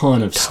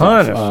ton of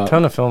stuff.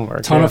 Ton of film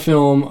work. Ton of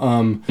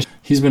film.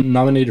 He's been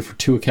nominated for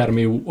 2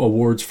 Academy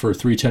Awards for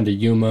 3:10 to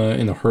Yuma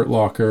in The Hurt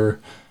Locker.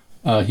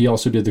 He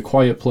also did The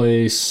Quiet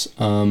Place,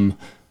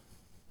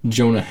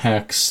 Jonah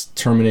Hex,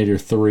 Terminator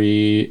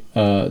 3,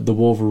 The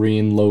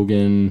Wolverine,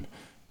 Logan,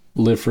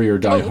 Live Free or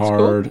Die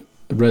Hard. Cool.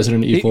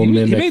 Resident Evil,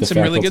 Mimic, he made The some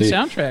Faculty, really good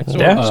soundtracks.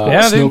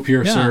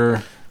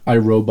 Snowpiercer,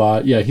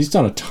 iRobot. Yeah, he's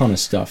done a ton of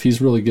stuff.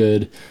 He's really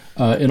good.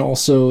 And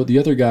also the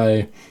other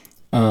guy,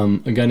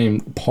 a guy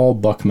named Paul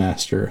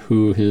Buckmaster,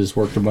 who has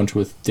worked a bunch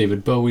with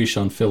David Bowie,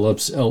 Sean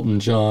Phillips, Elton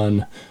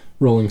John,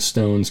 Rolling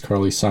Stones,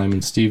 Carly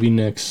Simon, Stevie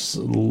Nicks,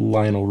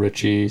 Lionel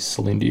Richie,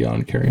 Celine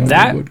Dion, Carrie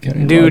Underwood,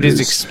 Kenny dude Rogers, is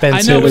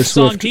expensive. I know which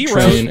song Swift, he Train,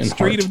 wrote, and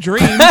Street Heart. of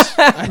Dreams.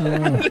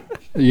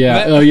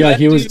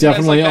 He was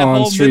definitely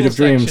on Street of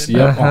Dreams. Section.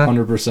 Yep,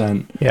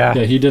 100%. Yeah,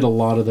 he did a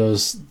lot of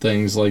those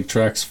things, like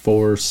tracks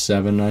 4,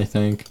 7, I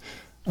think.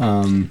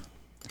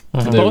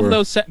 Both of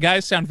those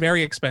guys sound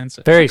very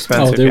expensive. Very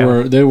expensive.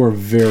 Oh, they were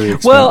very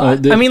expensive. Well,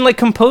 I mean, like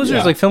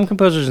composers, like film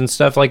composers and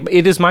stuff. Like,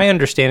 it is my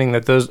understanding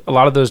that a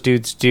lot of those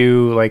dudes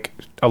do like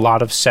a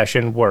lot of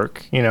session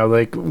work. You know,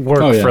 like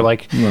work for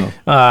like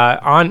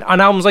on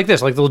albums like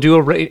this. Like they'll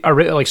do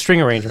like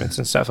string arrangements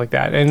and stuff like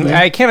that. And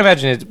I can't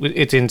imagine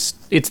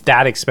it's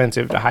that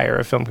expensive to hire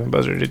a film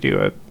composer to do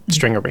a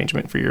string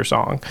arrangement for your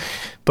song.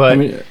 But I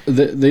mean,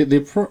 they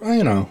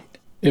you know,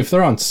 if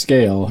they're on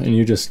scale and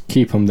you just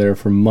keep them there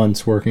for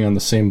months working on the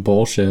same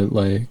bullshit,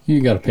 like,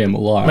 you got to pay them a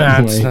lot.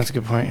 That's a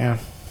good point.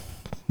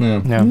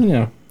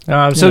 Yeah.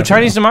 So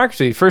Chinese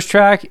Democracy, first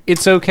track,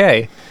 it's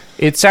okay.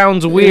 It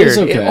sounds weird. It is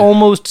okay. It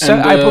almost.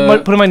 I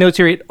put in my notes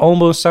here. It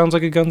almost sounds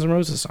like a Guns N'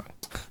 Roses song.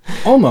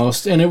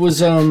 Almost, and it was.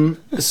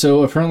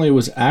 So apparently, it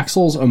was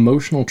Axl's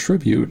emotional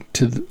tribute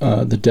to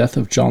the death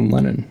of John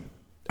Lennon.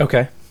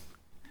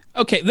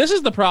 Okay, this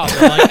is the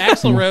problem. Like,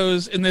 Axl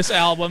Rose in this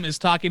album is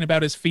talking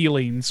about his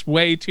feelings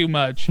way too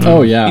much.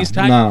 Oh yeah,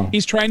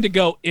 he's trying to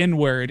go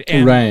inward,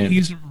 and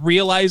he's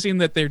realizing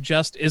that there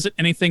just isn't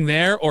anything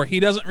there, or he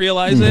doesn't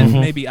realize it.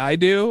 Maybe I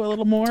do a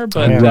little more,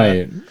 but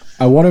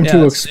I want him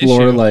to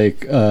explore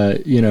like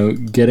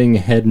getting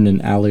head in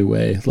an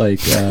alleyway,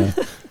 like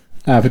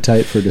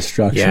Appetite for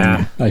Destruction.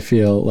 Yeah. I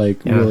feel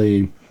like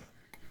really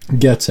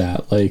gets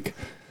at like.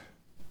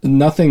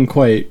 Nothing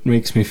quite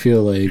makes me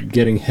feel like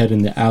getting head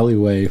in the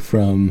alleyway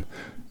from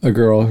a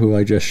girl who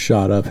I just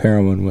shot up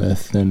heroin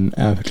with than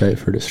Appetite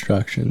for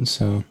Destruction.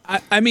 So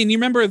I mean, you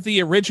remember the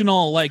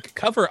original like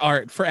cover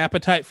art for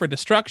Appetite for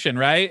Destruction,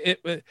 right?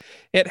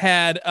 It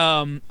had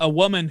a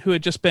woman who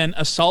had just been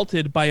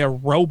assaulted by a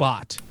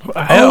robot.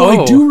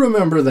 I do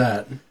remember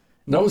that.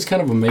 That was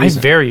kind of amazing.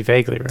 I very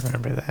vaguely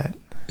remember that.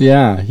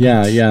 Yeah,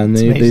 and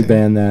they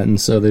banned that, and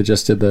so they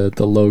just did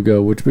the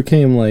logo, which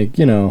became like,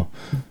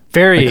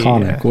 very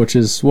iconic, which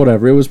is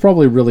whatever. It was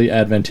probably really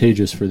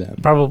advantageous for them.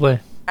 Probably.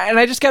 And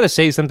I just got to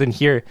say something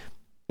here.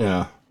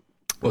 Yeah.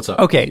 What's up?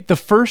 Okay, the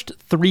first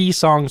 3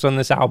 songs on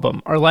this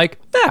album are like,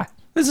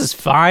 this is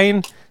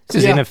fine.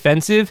 This is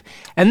inoffensive.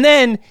 And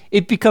then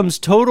it becomes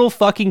total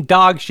fucking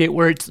dog shit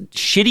where it's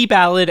shitty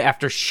ballad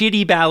after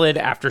shitty ballad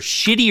after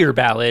shittier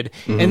ballad.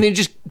 And then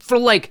just for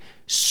like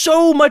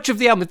so much of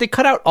the album, if they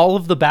cut out all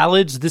of the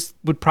ballads, this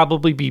would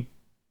probably be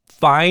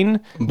fine,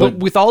 but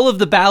with all of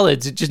the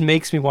ballads, it just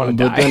makes me want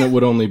to die. But then it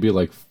would only be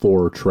like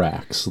 4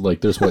 tracks.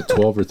 Like there's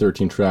 12 or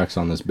 13 tracks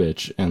on this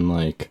bitch, and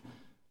like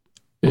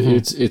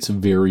it's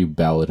very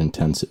ballad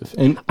intensive.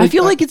 And like, I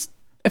feel like it's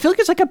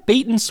like a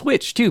bait and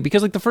switch too,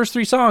 because like the first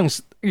 3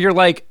 songs, you're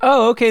like,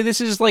 oh, okay, this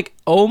is like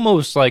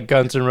almost like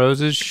Guns N'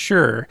 Roses,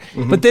 sure,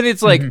 but then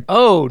it's like,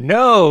 oh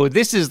no,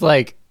 this is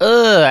like,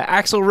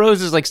 Axl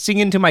Rose is like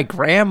singing to my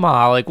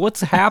grandma. Like,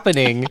 what's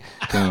happening?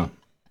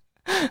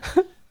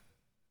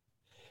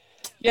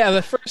 Yeah,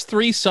 the first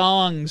 3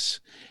 songs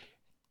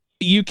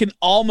you can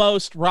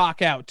almost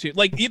rock out to.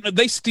 Like,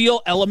 they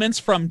steal elements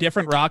from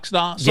different rock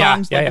songs.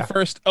 The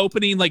first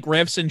opening, like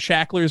riffs in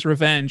Shackler's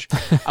Revenge.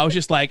 I was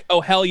just like,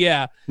 oh hell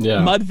yeah.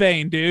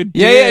 Mudvayne, dude.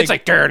 Yeah, it's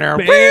like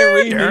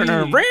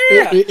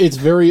it's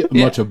very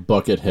much a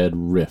Buckethead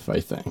riff, I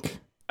think.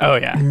 Oh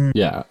yeah.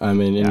 Yeah, I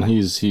mean, and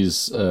he's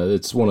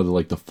it's one of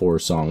the 4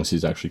 songs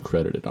he's actually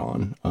credited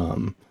on.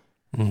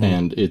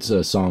 And it's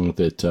a song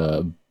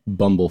that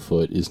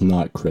Bumblefoot is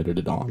not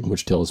credited on,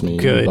 which tells me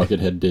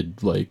Buckethead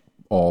did like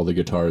all the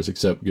guitars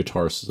except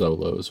guitar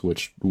solos,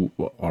 which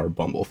are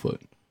Bumblefoot.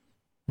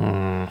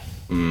 I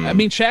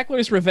mean,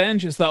 Shackler's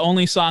Revenge is the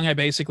only song I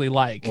basically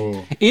like.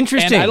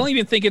 Interesting. And I don't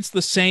even think it's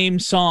the same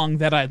song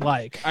that I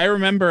like. I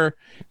remember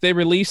they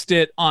released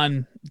it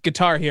on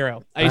Guitar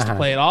Hero. I used to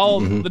play it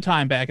all the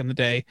time back in the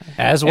day.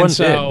 As one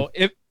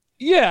did.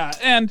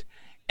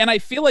 And I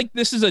feel like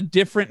this is a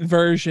different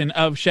version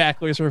of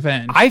Shackler's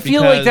Revenge. I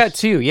feel like that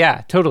too.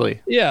 Yeah,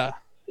 totally. Yeah.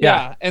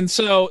 And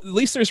so at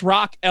least there's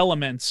rock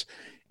elements,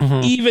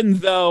 even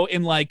though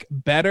in like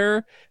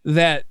Better,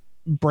 that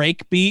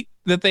break beat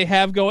that they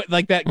have going,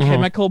 like that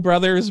Chemical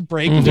Brothers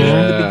break beat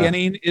in the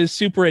beginning is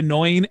super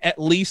annoying. At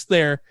least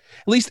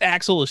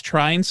Axl is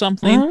trying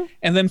something.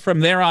 And then from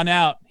there on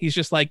out, he's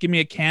just like, give me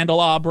a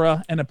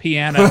candelabra and a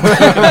piano.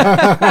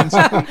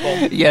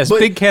 Yes, but,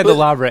 big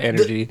candelabra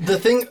energy. The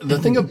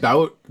thing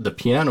about the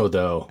piano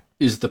though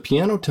is the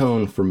piano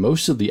tone for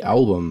most of the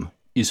album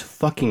is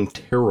fucking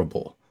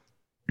terrible.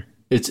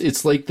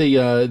 It's like they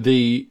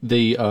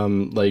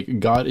like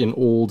got an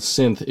old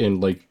synth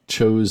and like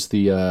chose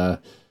the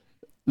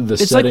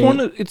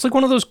setting. It's like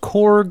one of those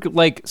Korg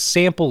like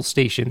sample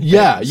station things,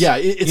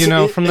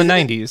 it's from the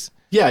 90s.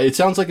 Yeah, it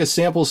sounds like a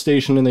sample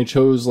station, and they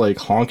chose like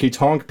honky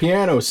tonk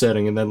piano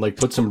setting, and then like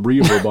put some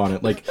reverb on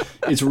it. Like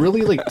it's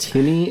really like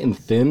tinny and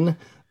thin.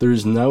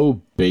 There's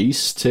no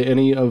bass to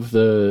any of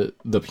the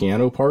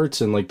piano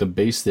parts, and like the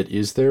bass that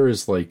is there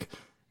is like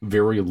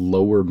very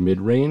lower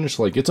mid range.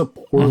 Like it's a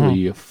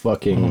poorly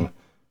fucking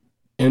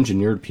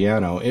engineered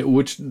piano,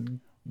 which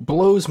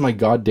blows my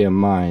goddamn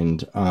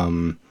mind.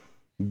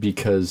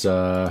 Because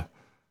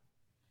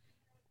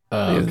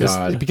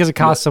because it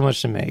costs so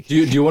much to make. Do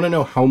you want to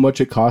know how much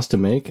it costs to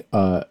make?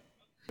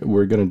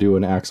 We're going to do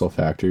an Axel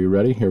fact. Are you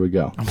ready? Here we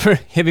go.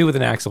 Hit me with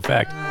an Axel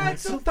fact.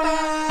 Axel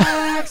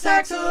facts,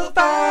 Axel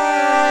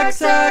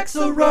facts.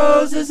 Axl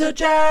Rose is a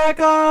jack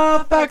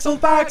off. Axel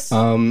facts.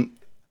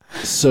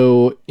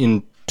 So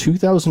in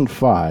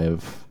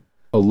 2005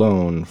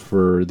 alone,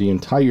 for the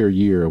entire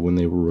year when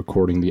they were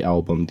recording the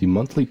album, the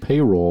monthly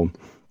payroll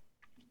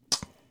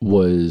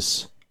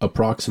was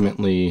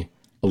approximately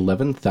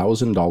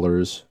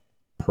 $11,000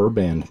 per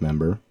band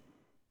member,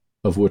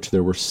 of which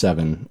there were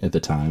 7 at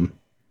the time.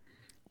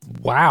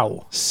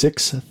 Wow.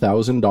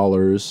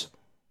 $6,000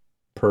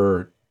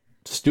 per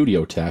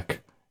studio tech,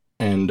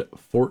 and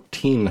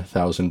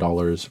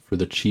 $14,000 for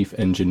the chief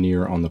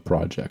engineer on the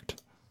project.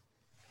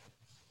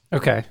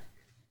 Okay.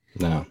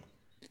 Now,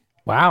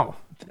 wow.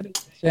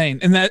 Insane.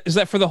 And that is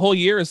that for the whole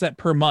year? Or is that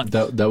per month?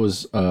 that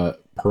was per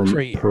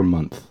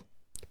month.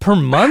 Per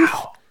month?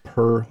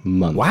 Per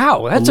month.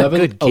 Wow, that's a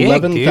good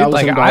gig, dude.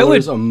 Like I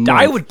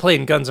would play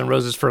in Guns N'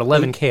 Roses for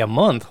 $11,000 a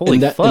month. Holy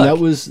fuck! And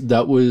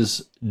that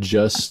was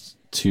just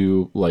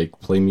to like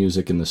play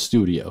music in the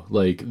studio.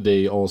 Like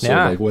they also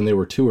like when they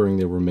were touring,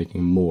 they were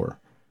making more.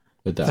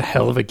 At that, that's a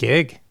hell of a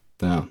gig.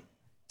 Yeah,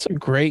 it's a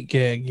great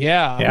gig.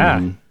 Yeah,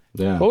 yeah.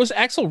 Yeah. What was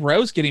Axl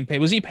Rose getting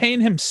paid? Was he paying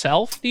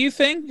himself, do you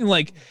think?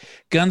 Like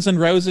Guns N'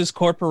 Roses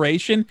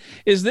Corporation?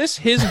 Is this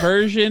his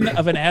version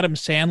of an Adam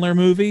Sandler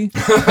movie?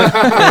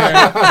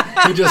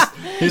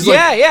 he's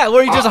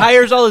where he just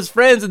hires all his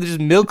friends and just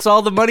milks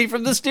all the money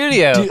from the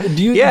studio.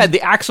 The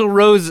Axl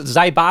Rose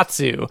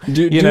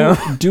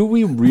Zaibatsu. Do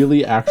we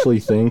really actually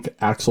think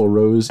Axl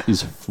Rose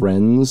is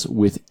friends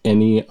with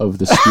any of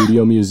the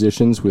studio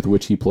musicians with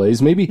which he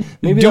plays? Maybe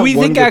do we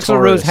think Axl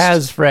Rose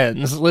has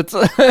friends?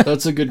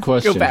 That's a good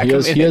question.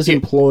 He has here.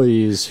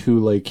 employees who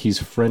like he's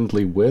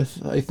friendly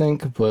with, I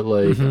think, but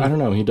like I don't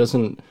know, he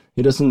doesn't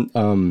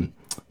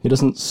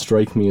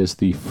strike me as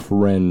the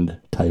friend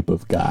type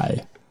of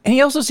guy. And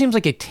he also seems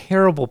like a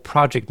terrible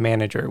project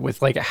manager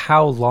with like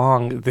how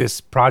long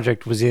this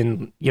project was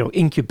in,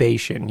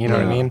 incubation, you know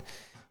what I mean?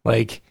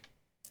 Like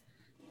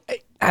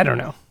I don't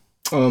know.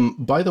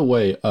 By the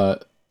way,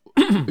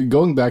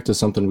 going back to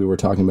something we were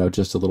talking about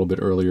just a little bit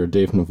earlier,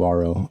 Dave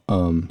Navarro,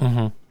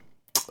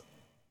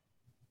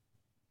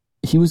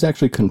 he was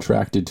actually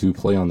contracted to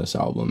play on this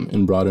album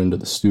and brought into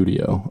the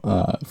studio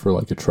for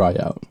like a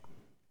tryout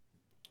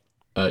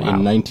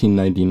in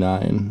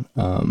 1999.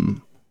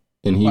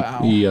 And he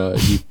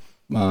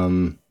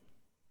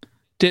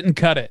didn't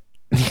cut it.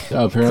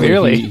 Apparently,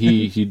 Clearly.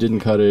 he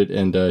didn't cut it,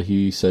 and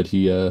he said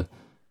he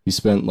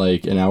spent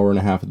like an hour and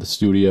a half at the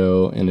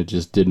studio, and it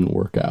just didn't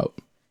work out.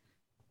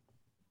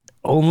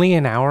 Only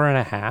an hour and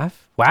a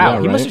half? Wow,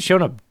 Yeah, he right? must have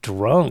shown up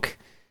drunk.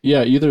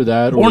 Yeah, either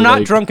that Or not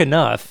like, drunk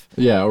enough.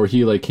 Yeah, or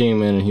he like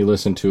came in and he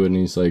listened to it and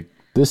he's like,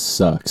 "This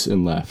sucks,"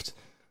 and left.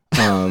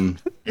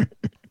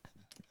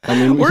 I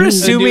mean, We're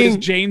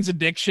assuming Jane's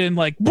Addiction,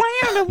 like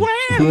wham.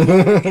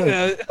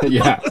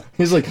 Yeah,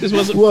 he's like, This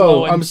wasn't "Whoa,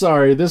 flowing." I'm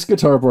sorry, this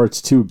guitar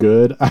part's too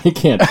good. I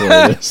can't play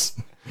this."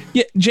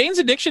 Yeah, Jane's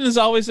Addiction is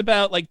always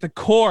about like the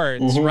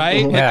chords,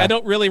 right? Like, Yeah. I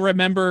don't really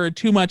remember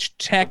too much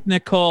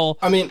technical,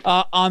 on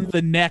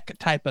the neck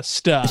type of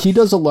stuff. He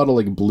does a lot of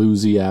like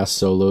bluesy ass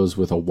solos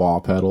with a wah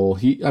pedal.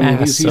 He's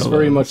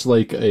very much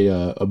like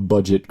a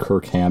budget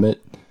Kirk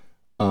Hammett.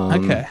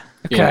 Okay.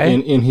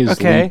 In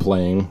his lead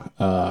playing.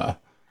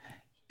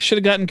 Should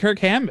have gotten Kirk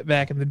Hammett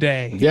back in the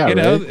day. Yeah, right?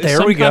 There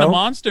some we kind go. of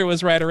monster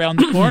was right around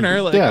the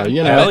corner. Like, Yeah,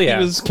 Hell yeah.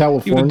 he was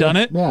California. He would have done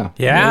it. Yeah,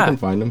 Yeah. you can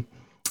find him.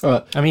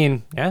 I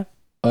mean, yeah.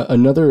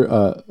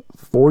 Another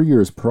 4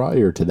 years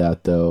prior to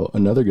that, though,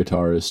 another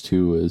guitarist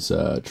who was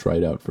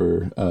tried out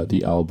for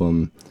the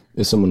album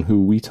is someone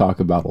who we talk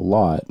about a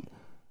lot.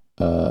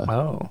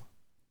 Mr.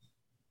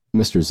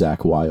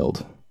 Zakk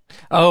Wylde.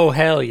 Oh,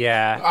 hell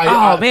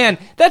yeah. Man,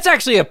 that's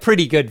actually a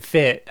pretty good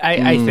fit,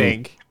 I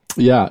think.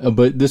 Yeah,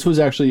 but this was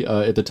actually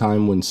at the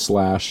time when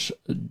Slash,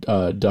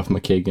 Duff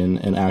McKagan,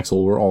 and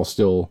Axl were all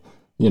still,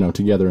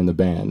 together in the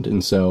band.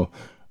 And so,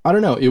 I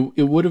don't know,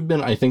 it would have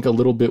been, I think, a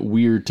little bit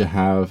weird to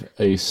have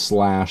a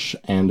Slash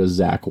and a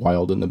Zakk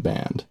Wylde in the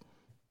band.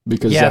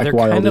 Because Zakk they're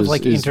Wylde kind of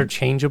is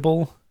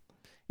interchangeable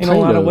in a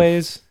lot of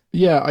ways.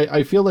 Yeah,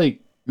 I feel like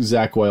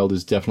Zakk Wylde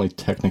is definitely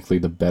technically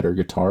the better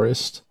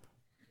guitarist.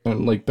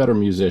 And, like, better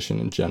musician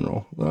in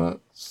general.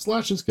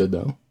 Slash is good,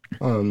 though.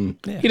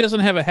 He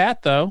doesn't have a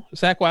hat though.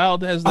 Zakk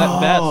Wylde has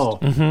that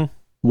vest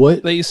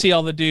What? that you see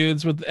all the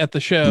dudes with at the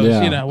shows.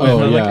 Yeah. Where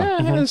they're yeah.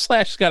 like,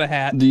 Slash's got a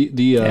hat.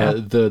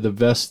 The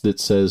vest that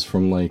says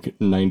from like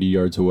 90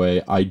 yards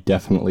away, "I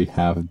definitely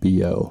have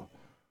BO."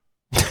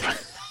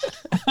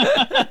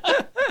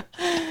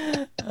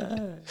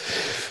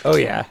 Oh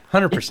yeah,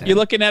 100%. You're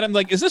looking at him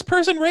like, is this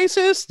person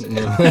racist? And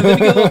then you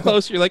get a little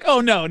closer, you're like,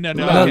 oh no. No,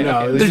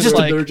 They're just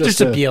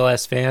a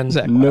BLS fan.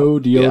 Zakk No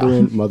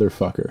deodorant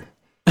motherfucker.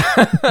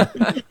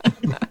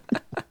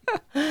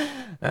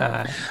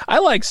 I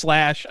like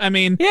Slash. I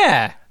mean,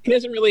 Yeah. he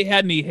hasn't really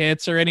had any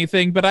hits or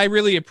anything, but I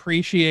really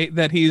appreciate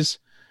that he's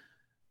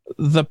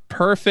the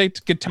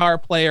perfect guitar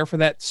player for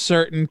that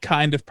certain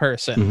kind of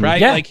person, right?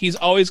 Yeah. Like he's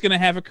always going to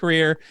have a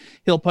career.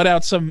 He'll put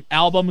out some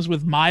albums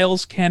with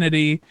Miles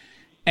Kennedy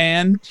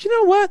And you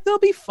know what? They'll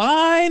be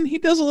fine. He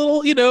does a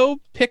little,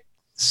 pick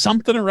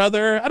something or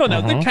other. I don't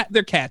know.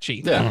 They're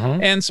catchy. Yeah.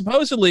 And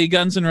supposedly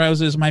Guns N'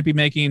 Roses might be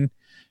making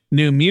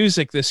new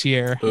music this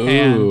year. Ooh,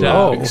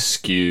 and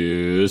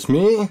excuse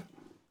me?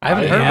 I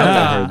haven't heard about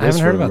that. I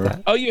haven't heard about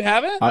that. Oh, you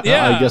haven't?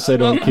 I guess I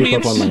don't keep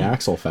up on my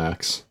Axl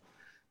facts.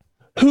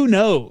 Who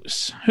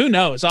knows?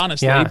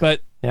 Honestly,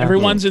 but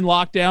everyone's in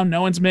lockdown.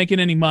 No one's making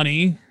any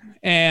money,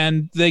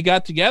 and they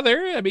got together.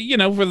 I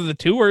mean, for the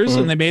tours,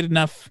 and they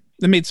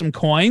made some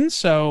coins.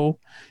 So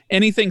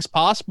anything's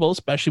possible,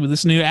 especially with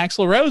this new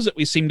Axl Rose that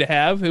we seem to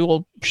have, who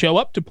will show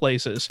up to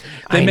places.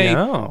 They may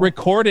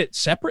record it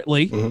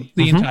separately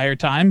the entire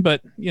time,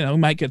 but we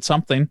might get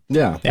something.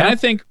 Yeah, and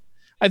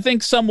I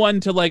think someone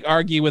to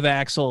argue with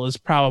Axl is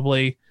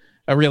probably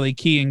a really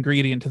key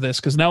ingredient to this,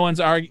 because no one's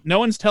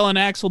telling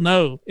Axl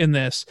no in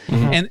this,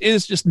 and it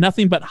is just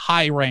nothing but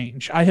high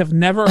range. I have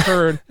never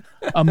heard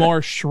a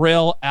more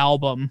shrill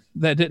album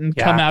that didn't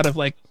come out of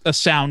a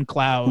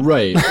SoundCloud.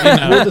 Right.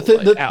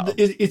 Well,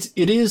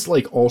 it is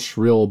all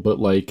shrill, but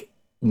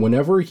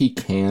whenever he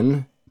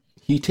can,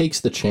 he takes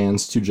the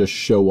chance to just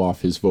show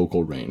off his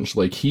vocal range.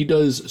 He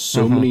does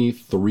so many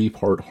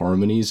 3-part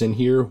harmonies in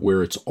here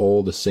where it's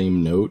all the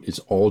same note. It's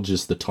all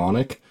just the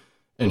tonic.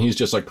 And he's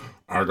just I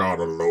got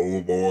a low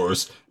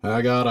voice,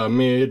 I got a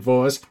mid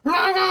voice,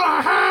 I got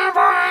a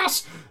high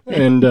voice.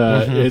 And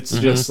it's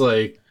just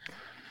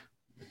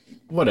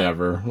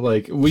whatever.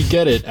 We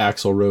get it,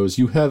 Axl Rose.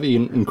 You have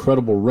an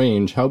incredible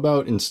range. How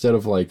about instead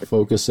of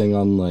focusing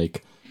on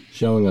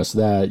showing us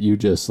that, you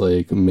just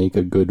make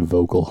a good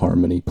vocal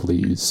harmony,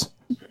 please?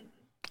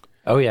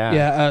 Oh yeah.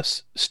 Yeah,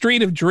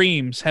 Street of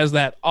Dreams has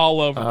that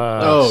all over.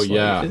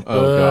 Yeah.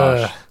 Oh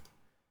gosh.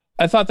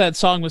 I thought that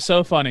song was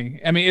so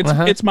funny. I mean,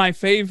 it's my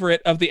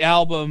favorite of the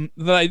album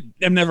that I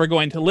am never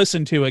going to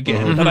listen to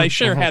again, but I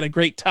sure had a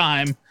great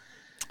time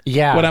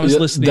when I was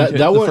listening to it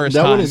the first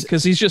time,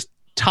 because he's just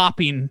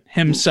topping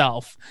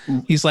himself.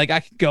 He's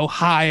I could go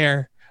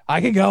higher,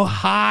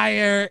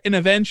 and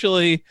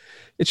eventually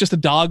it's just a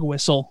dog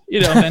whistle,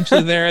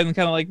 eventually there in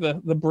kind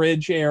of the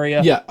bridge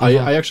area. Yeah,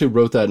 I actually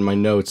wrote that in my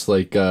notes,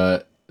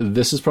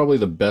 this is probably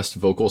the best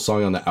vocal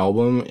song on the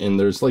album, and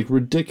there's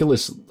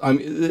ridiculous.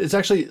 It's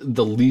actually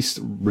the least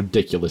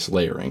ridiculous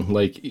layering.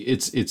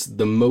 It's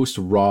the most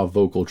raw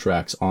vocal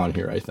tracks on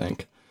here, I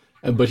think.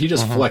 But he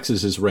just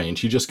flexes his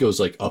range. He just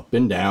goes up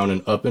and down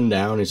and up and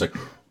down. He's oh,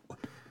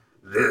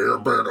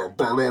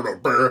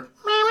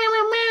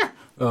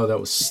 that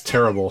was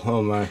terrible.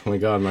 Oh my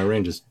god, my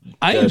range is dead.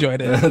 I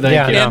enjoyed it. Thank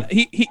you. And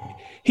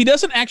he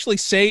doesn't actually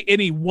say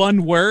any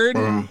one word.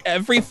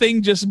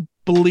 Everything just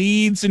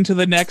bleeds into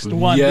the next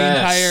one.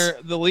 Yes.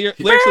 The lyrics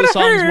of the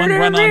song is one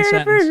run-on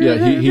sentence.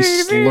 Yeah, he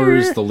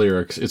slurs the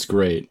lyrics. It's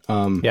great.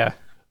 Yeah.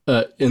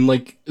 And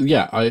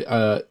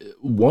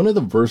one of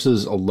the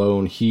verses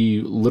alone,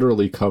 he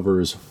literally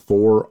covers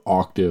 4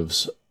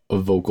 octaves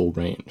of vocal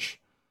range,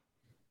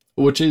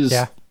 which is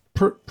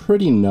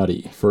pretty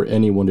nutty for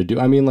anyone to do.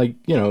 I mean,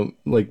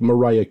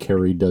 Mariah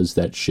Carey does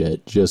that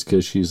shit just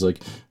because she's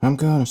I'm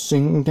gonna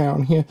sing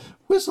down here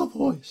with a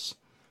voice,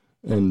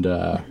 and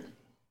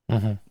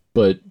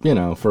but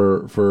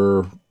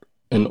for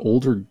an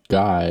older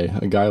guy,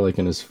 a guy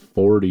in his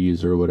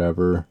 40s or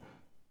whatever,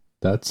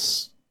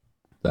 that's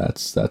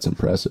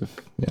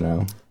impressive,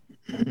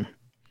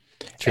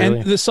 Truly.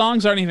 And the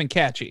songs aren't even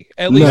catchy.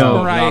 At least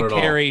Mariah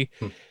Carey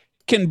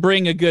can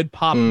bring a good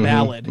pop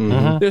ballad.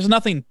 There's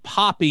nothing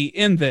poppy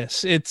in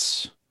this.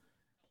 It's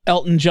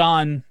Elton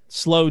John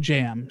slow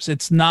jams.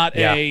 It's not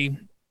a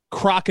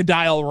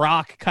crocodile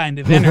rock kind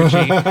of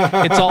energy.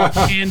 It's all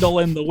Candle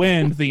in the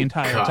Wind the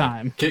entire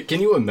time.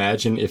 Can you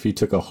imagine if he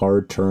took a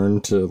hard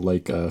turn to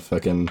a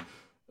fucking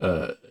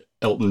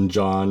Elton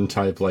John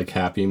type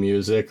happy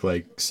music,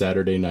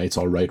 Saturday Night's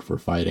All Right for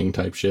Fighting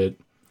type shit?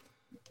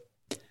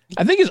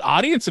 I think his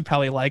audience would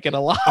probably like it a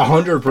lot.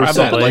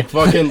 100%.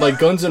 Fucking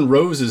Guns N'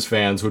 Roses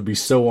fans would be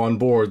so on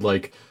board.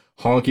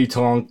 Honky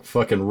tonk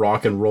fucking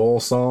rock and roll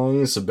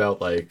songs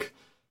about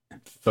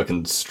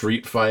fucking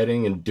street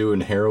fighting and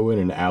doing heroin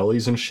in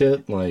alleys and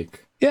shit.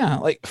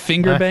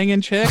 Finger banging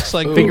chicks.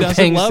 Who Finger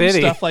doesn't Bang love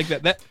City. stuff like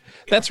that?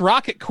 That's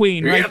Rocket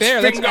Queen right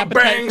there. That's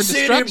Appetite for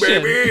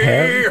Destruction.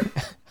 Baby.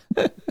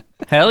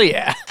 Hell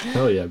yeah.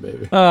 Hell yeah,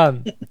 baby.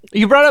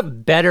 You brought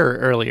up Better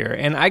earlier,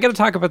 and I got to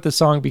talk about this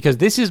song because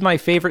this is my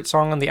favorite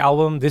song on the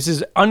album. This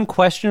is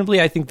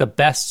unquestionably, I think, the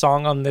best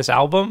song on this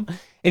album.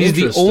 It is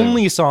the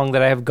only song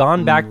that I have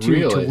gone back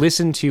to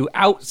listen to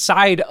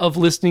outside of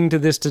listening to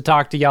this to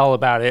talk to y'all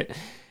about it.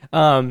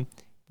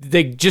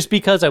 Just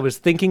because I was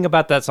thinking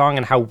about that song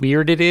and how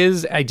weird it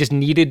is, I just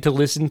needed to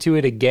listen to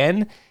it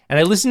again. And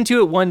I listened to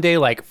it one day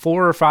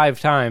 4 or 5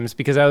 times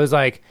because I was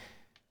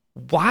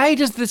why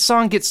does this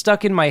song get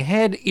stuck in my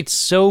head? It's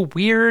so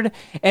weird.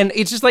 And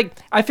it's just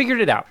I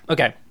figured it out.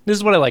 Okay, this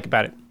is what I like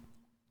about it.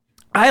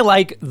 I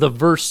like the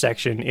verse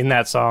section in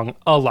that song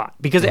a lot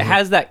because it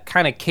has that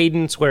kind of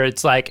cadence where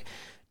it's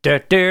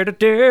It's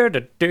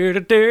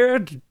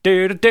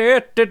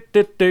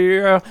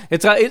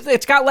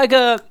got like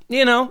a,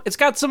 it's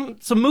got some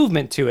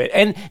movement to it,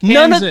 and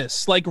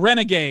Kansas, like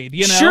Renegade,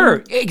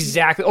 Sure,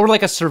 exactly, or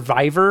like a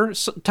Survivor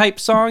type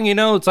song,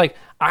 it's like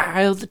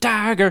Eye of the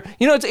Tiger,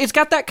 it's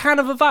got that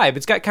kind of a vibe.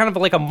 It's got kind of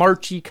like a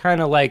marchy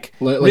kind of like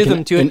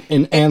rhythm to it,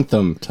 an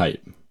anthem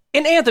type.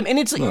 An anthem, and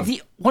it's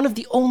one of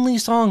the only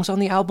songs on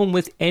the album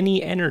with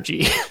any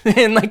energy,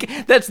 and like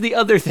that's the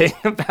other thing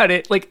about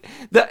it. Like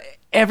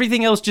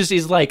everything else just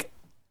is like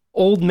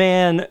old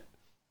man,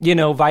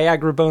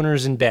 Viagra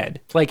boners in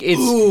bed. Like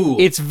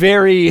it's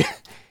very,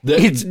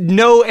 it's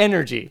no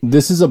energy.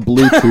 This is a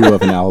Blue Chew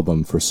of an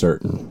album for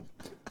certain.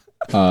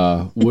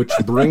 Which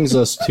brings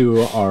us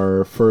to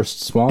our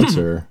first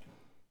sponsor.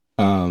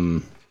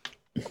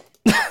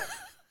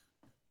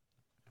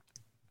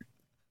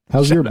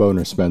 How's your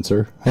boner,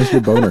 Spencer? How's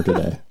your boner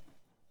today?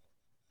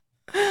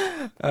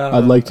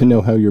 I'd like to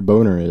know how your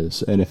boner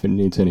is and if it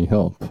needs any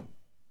help.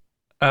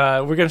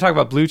 We're going to talk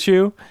about Blue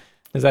Chew.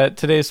 Is that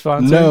today's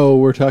sponsor? No,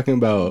 we're talking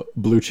about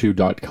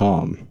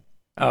BlueChew.com.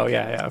 Oh,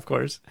 yeah, of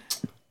course.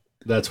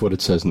 That's what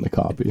it says in the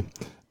copy.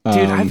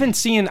 Dude, I've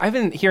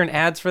been hearing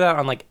ads for that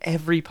on like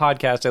every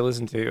podcast I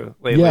listen to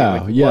lately.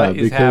 Yeah,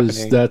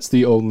 because that's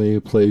the only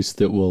place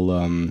that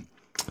will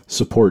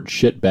support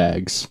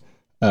shitbags.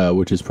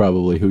 Which is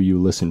probably who you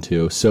listen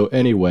to. So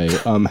anyway,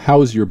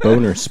 how's your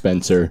boner,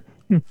 Spencer?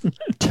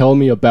 Tell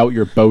me about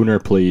your boner,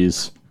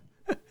 please.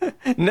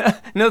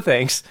 No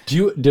thanks.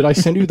 Did I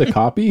send you the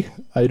copy?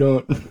 I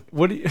don't.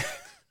 What do you?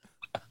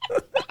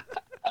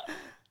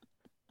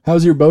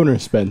 How's your boner,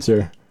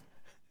 Spencer?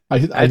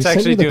 I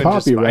sent you the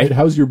copy, right?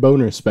 How's your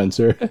boner,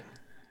 Spencer?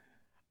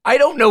 I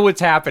don't know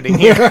what's happening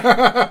here.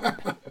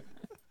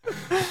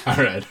 All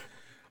right.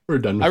 We're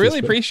done with I really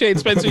appreciate,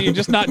 Spencer, you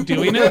just not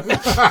doing it.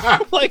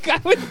 Like,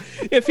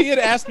 if he had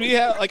asked me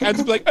how, like, I'd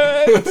just be like,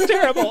 it's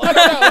terrible. I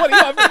don't know. What do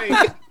you have for me?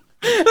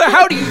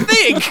 How do you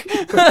think?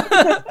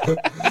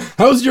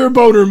 How's your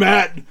boner,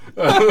 Matt?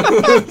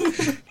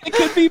 It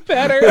could be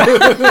better.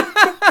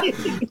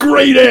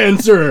 Great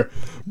answer.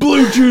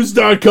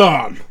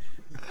 BlueChews.com.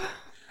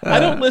 I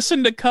don't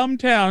listen to Come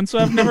Town, so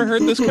I've never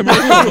heard this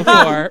commercial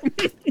before.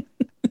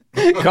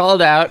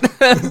 Called out.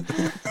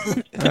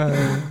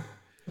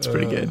 It's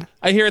pretty good.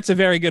 I hear it's a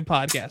very good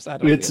podcast.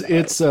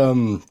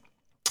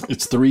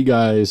 It's three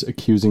guys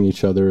accusing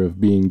each other of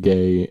being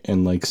gay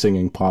and like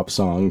singing pop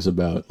songs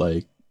about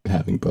like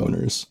having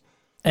boners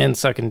and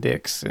sucking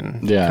dicks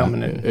and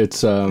coming in.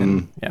 It's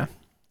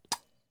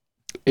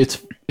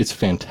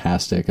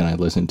fantastic, and I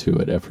listen to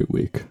it every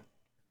week.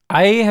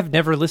 I have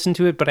never listened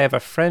to it, but I have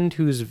a friend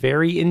who's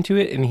very into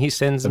it, and he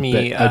sends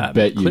me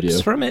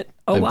clips from it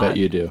a lot. I bet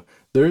you do.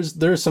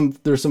 There's some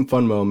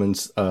fun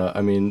moments.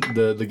 I mean,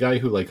 the guy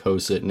who like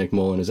hosts it, Nick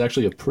Mullen, is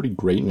actually a pretty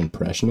great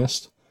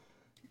impressionist,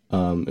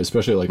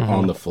 especially like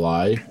on the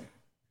fly.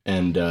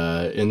 And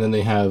then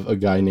they have a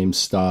guy named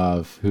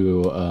Stav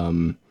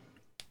who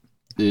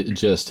it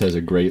just has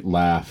a great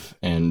laugh,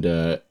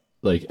 and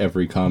like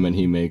every comment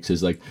he makes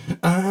is like,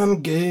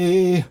 "I'm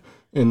gay,"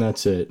 and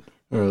that's it.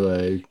 Or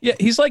like, yeah,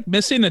 he's like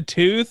missing a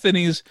tooth, and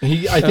I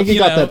think he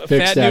got that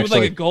fixed. Fat dude with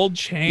like a gold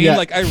chain. Yeah.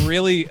 Like I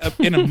really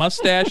in a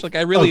mustache. Like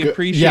I really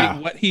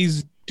appreciate what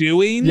he's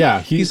doing.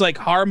 Yeah, he's like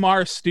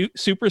Harmar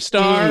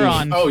superstar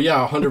on. Oh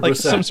yeah, 100%. Like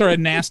some sort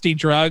of nasty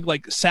drug,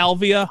 like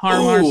Salvia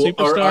Harmar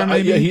superstar.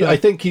 Maybe. I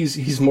think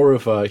he's more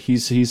of a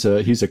he's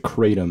a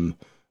Kratom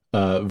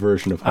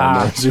version of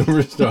Harmar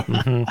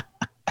superstar.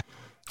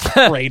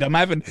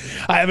 Kratom.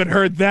 I haven't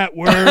heard that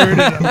word in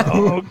a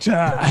long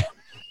time.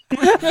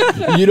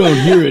 You don't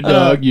hear it,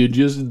 dog. You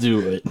just do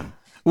it.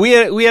 We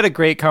had a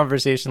great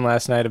conversation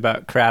last night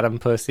about kratom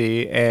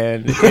pussy,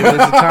 and it was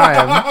a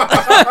time.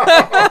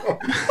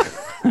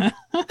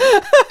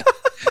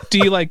 Do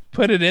you like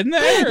put it in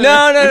there? Or?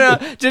 No.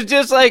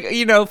 Just like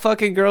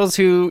fucking girls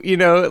who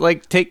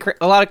like take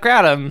a lot of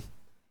kratom.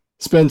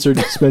 Spencer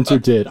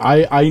did.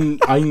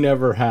 I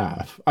never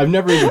have. I've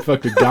never even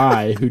fucked a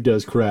guy who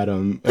does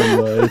kratom,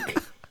 and like.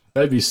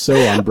 That'd be so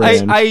on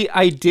brand.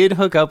 I did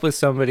hook up with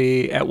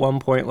somebody at one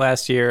point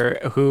last year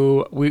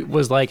who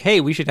was like, "Hey,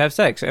 we should have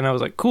sex," and I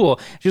was like, "Cool."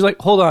 She's like,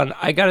 "Hold on,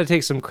 I got to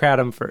take some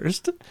kratom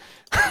first."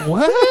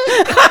 What?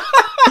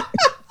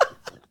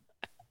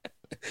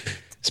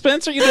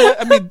 Spencer, you know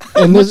what? I mean,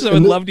 as much as I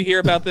would love to hear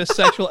about this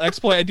sexual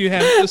exploit, I do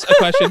have just a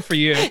question for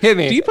you. Hit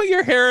me. Do you put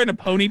your hair in a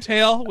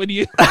ponytail when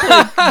you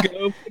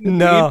go?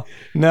 No.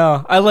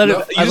 I let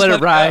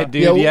it ride,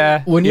 dude.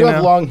 Yeah. When you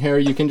have long hair,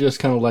 you can just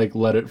kind of like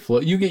let it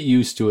flow. You get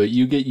used to it.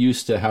 You get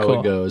used to how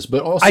it goes.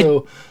 But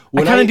also,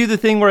 I kind of do the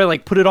thing where I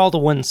like put it all to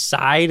one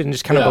side and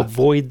just kind of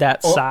avoid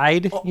that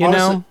side. You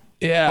know.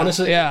 Yeah,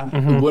 honestly, yeah.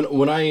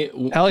 When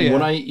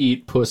I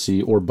eat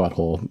pussy or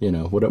butthole,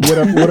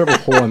 whatever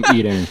hole I'm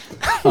eating,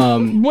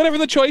 whatever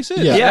the choice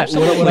is. Yeah, you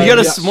got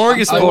a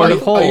smorgasbord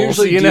of holes.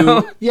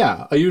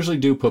 I usually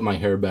do put my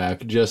hair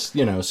back, just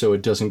so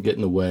it doesn't get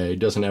in the way, it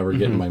doesn't ever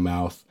get in my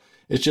mouth.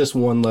 It's just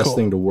one less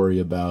thing to worry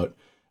about.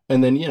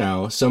 And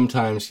then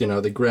sometimes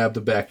they grab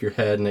the back of your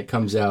head and it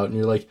comes out, and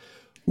you're like,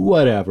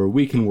 whatever,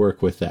 we can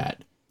work with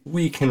that.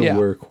 We can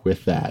work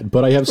with that,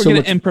 but I have We're so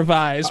gonna much.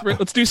 Improvise.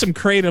 Let's do some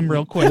kratom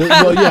real quick.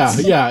 Well,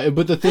 yeah.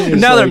 But the thing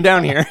is, now that I'm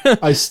down here,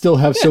 I still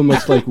have so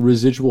much like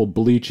residual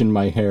bleach in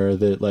my hair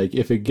that like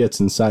if it gets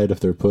inside of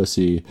their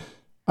pussy,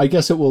 I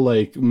guess it will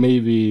like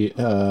maybe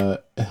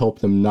help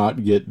them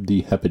not get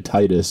the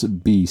hepatitis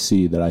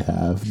BC that I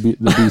have, the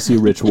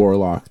BC Rich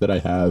Warlock that I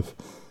have.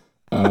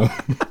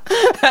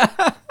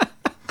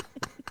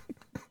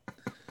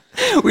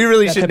 we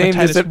really should name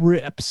this.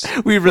 Rips.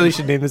 We really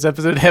should name this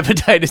episode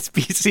 "Hepatitis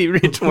BC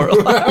Rich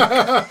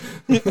Warlock."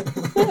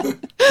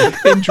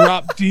 And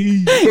drop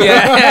D.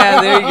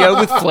 Yeah, there you go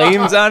with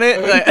flames on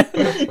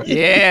it.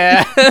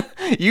 Yeah,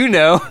 you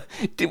know.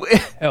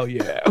 Hell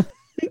yeah.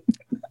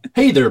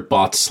 Hey there,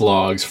 bot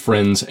slogs,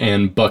 friends,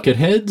 and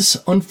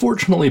bucketheads.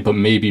 Unfortunately, but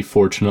maybe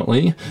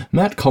fortunately,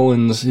 Matt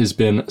Collins has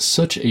been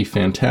such a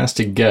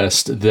fantastic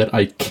guest that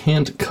I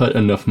can't cut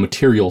enough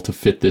material to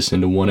fit this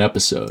into one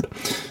episode.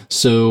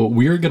 So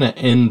we're going to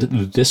end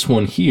this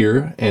one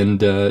here and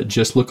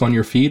just look on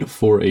your feed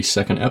for a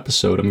second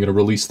episode. I'm going to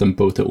release them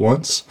both at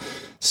once.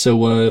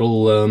 So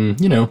it'll,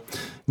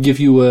 give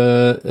you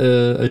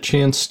a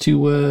chance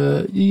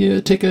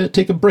to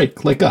take a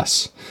break like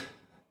us.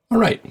 All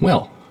right,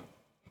 well...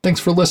 Thanks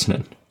for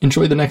listening.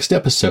 Enjoy the next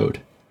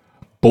episode.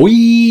 Boy!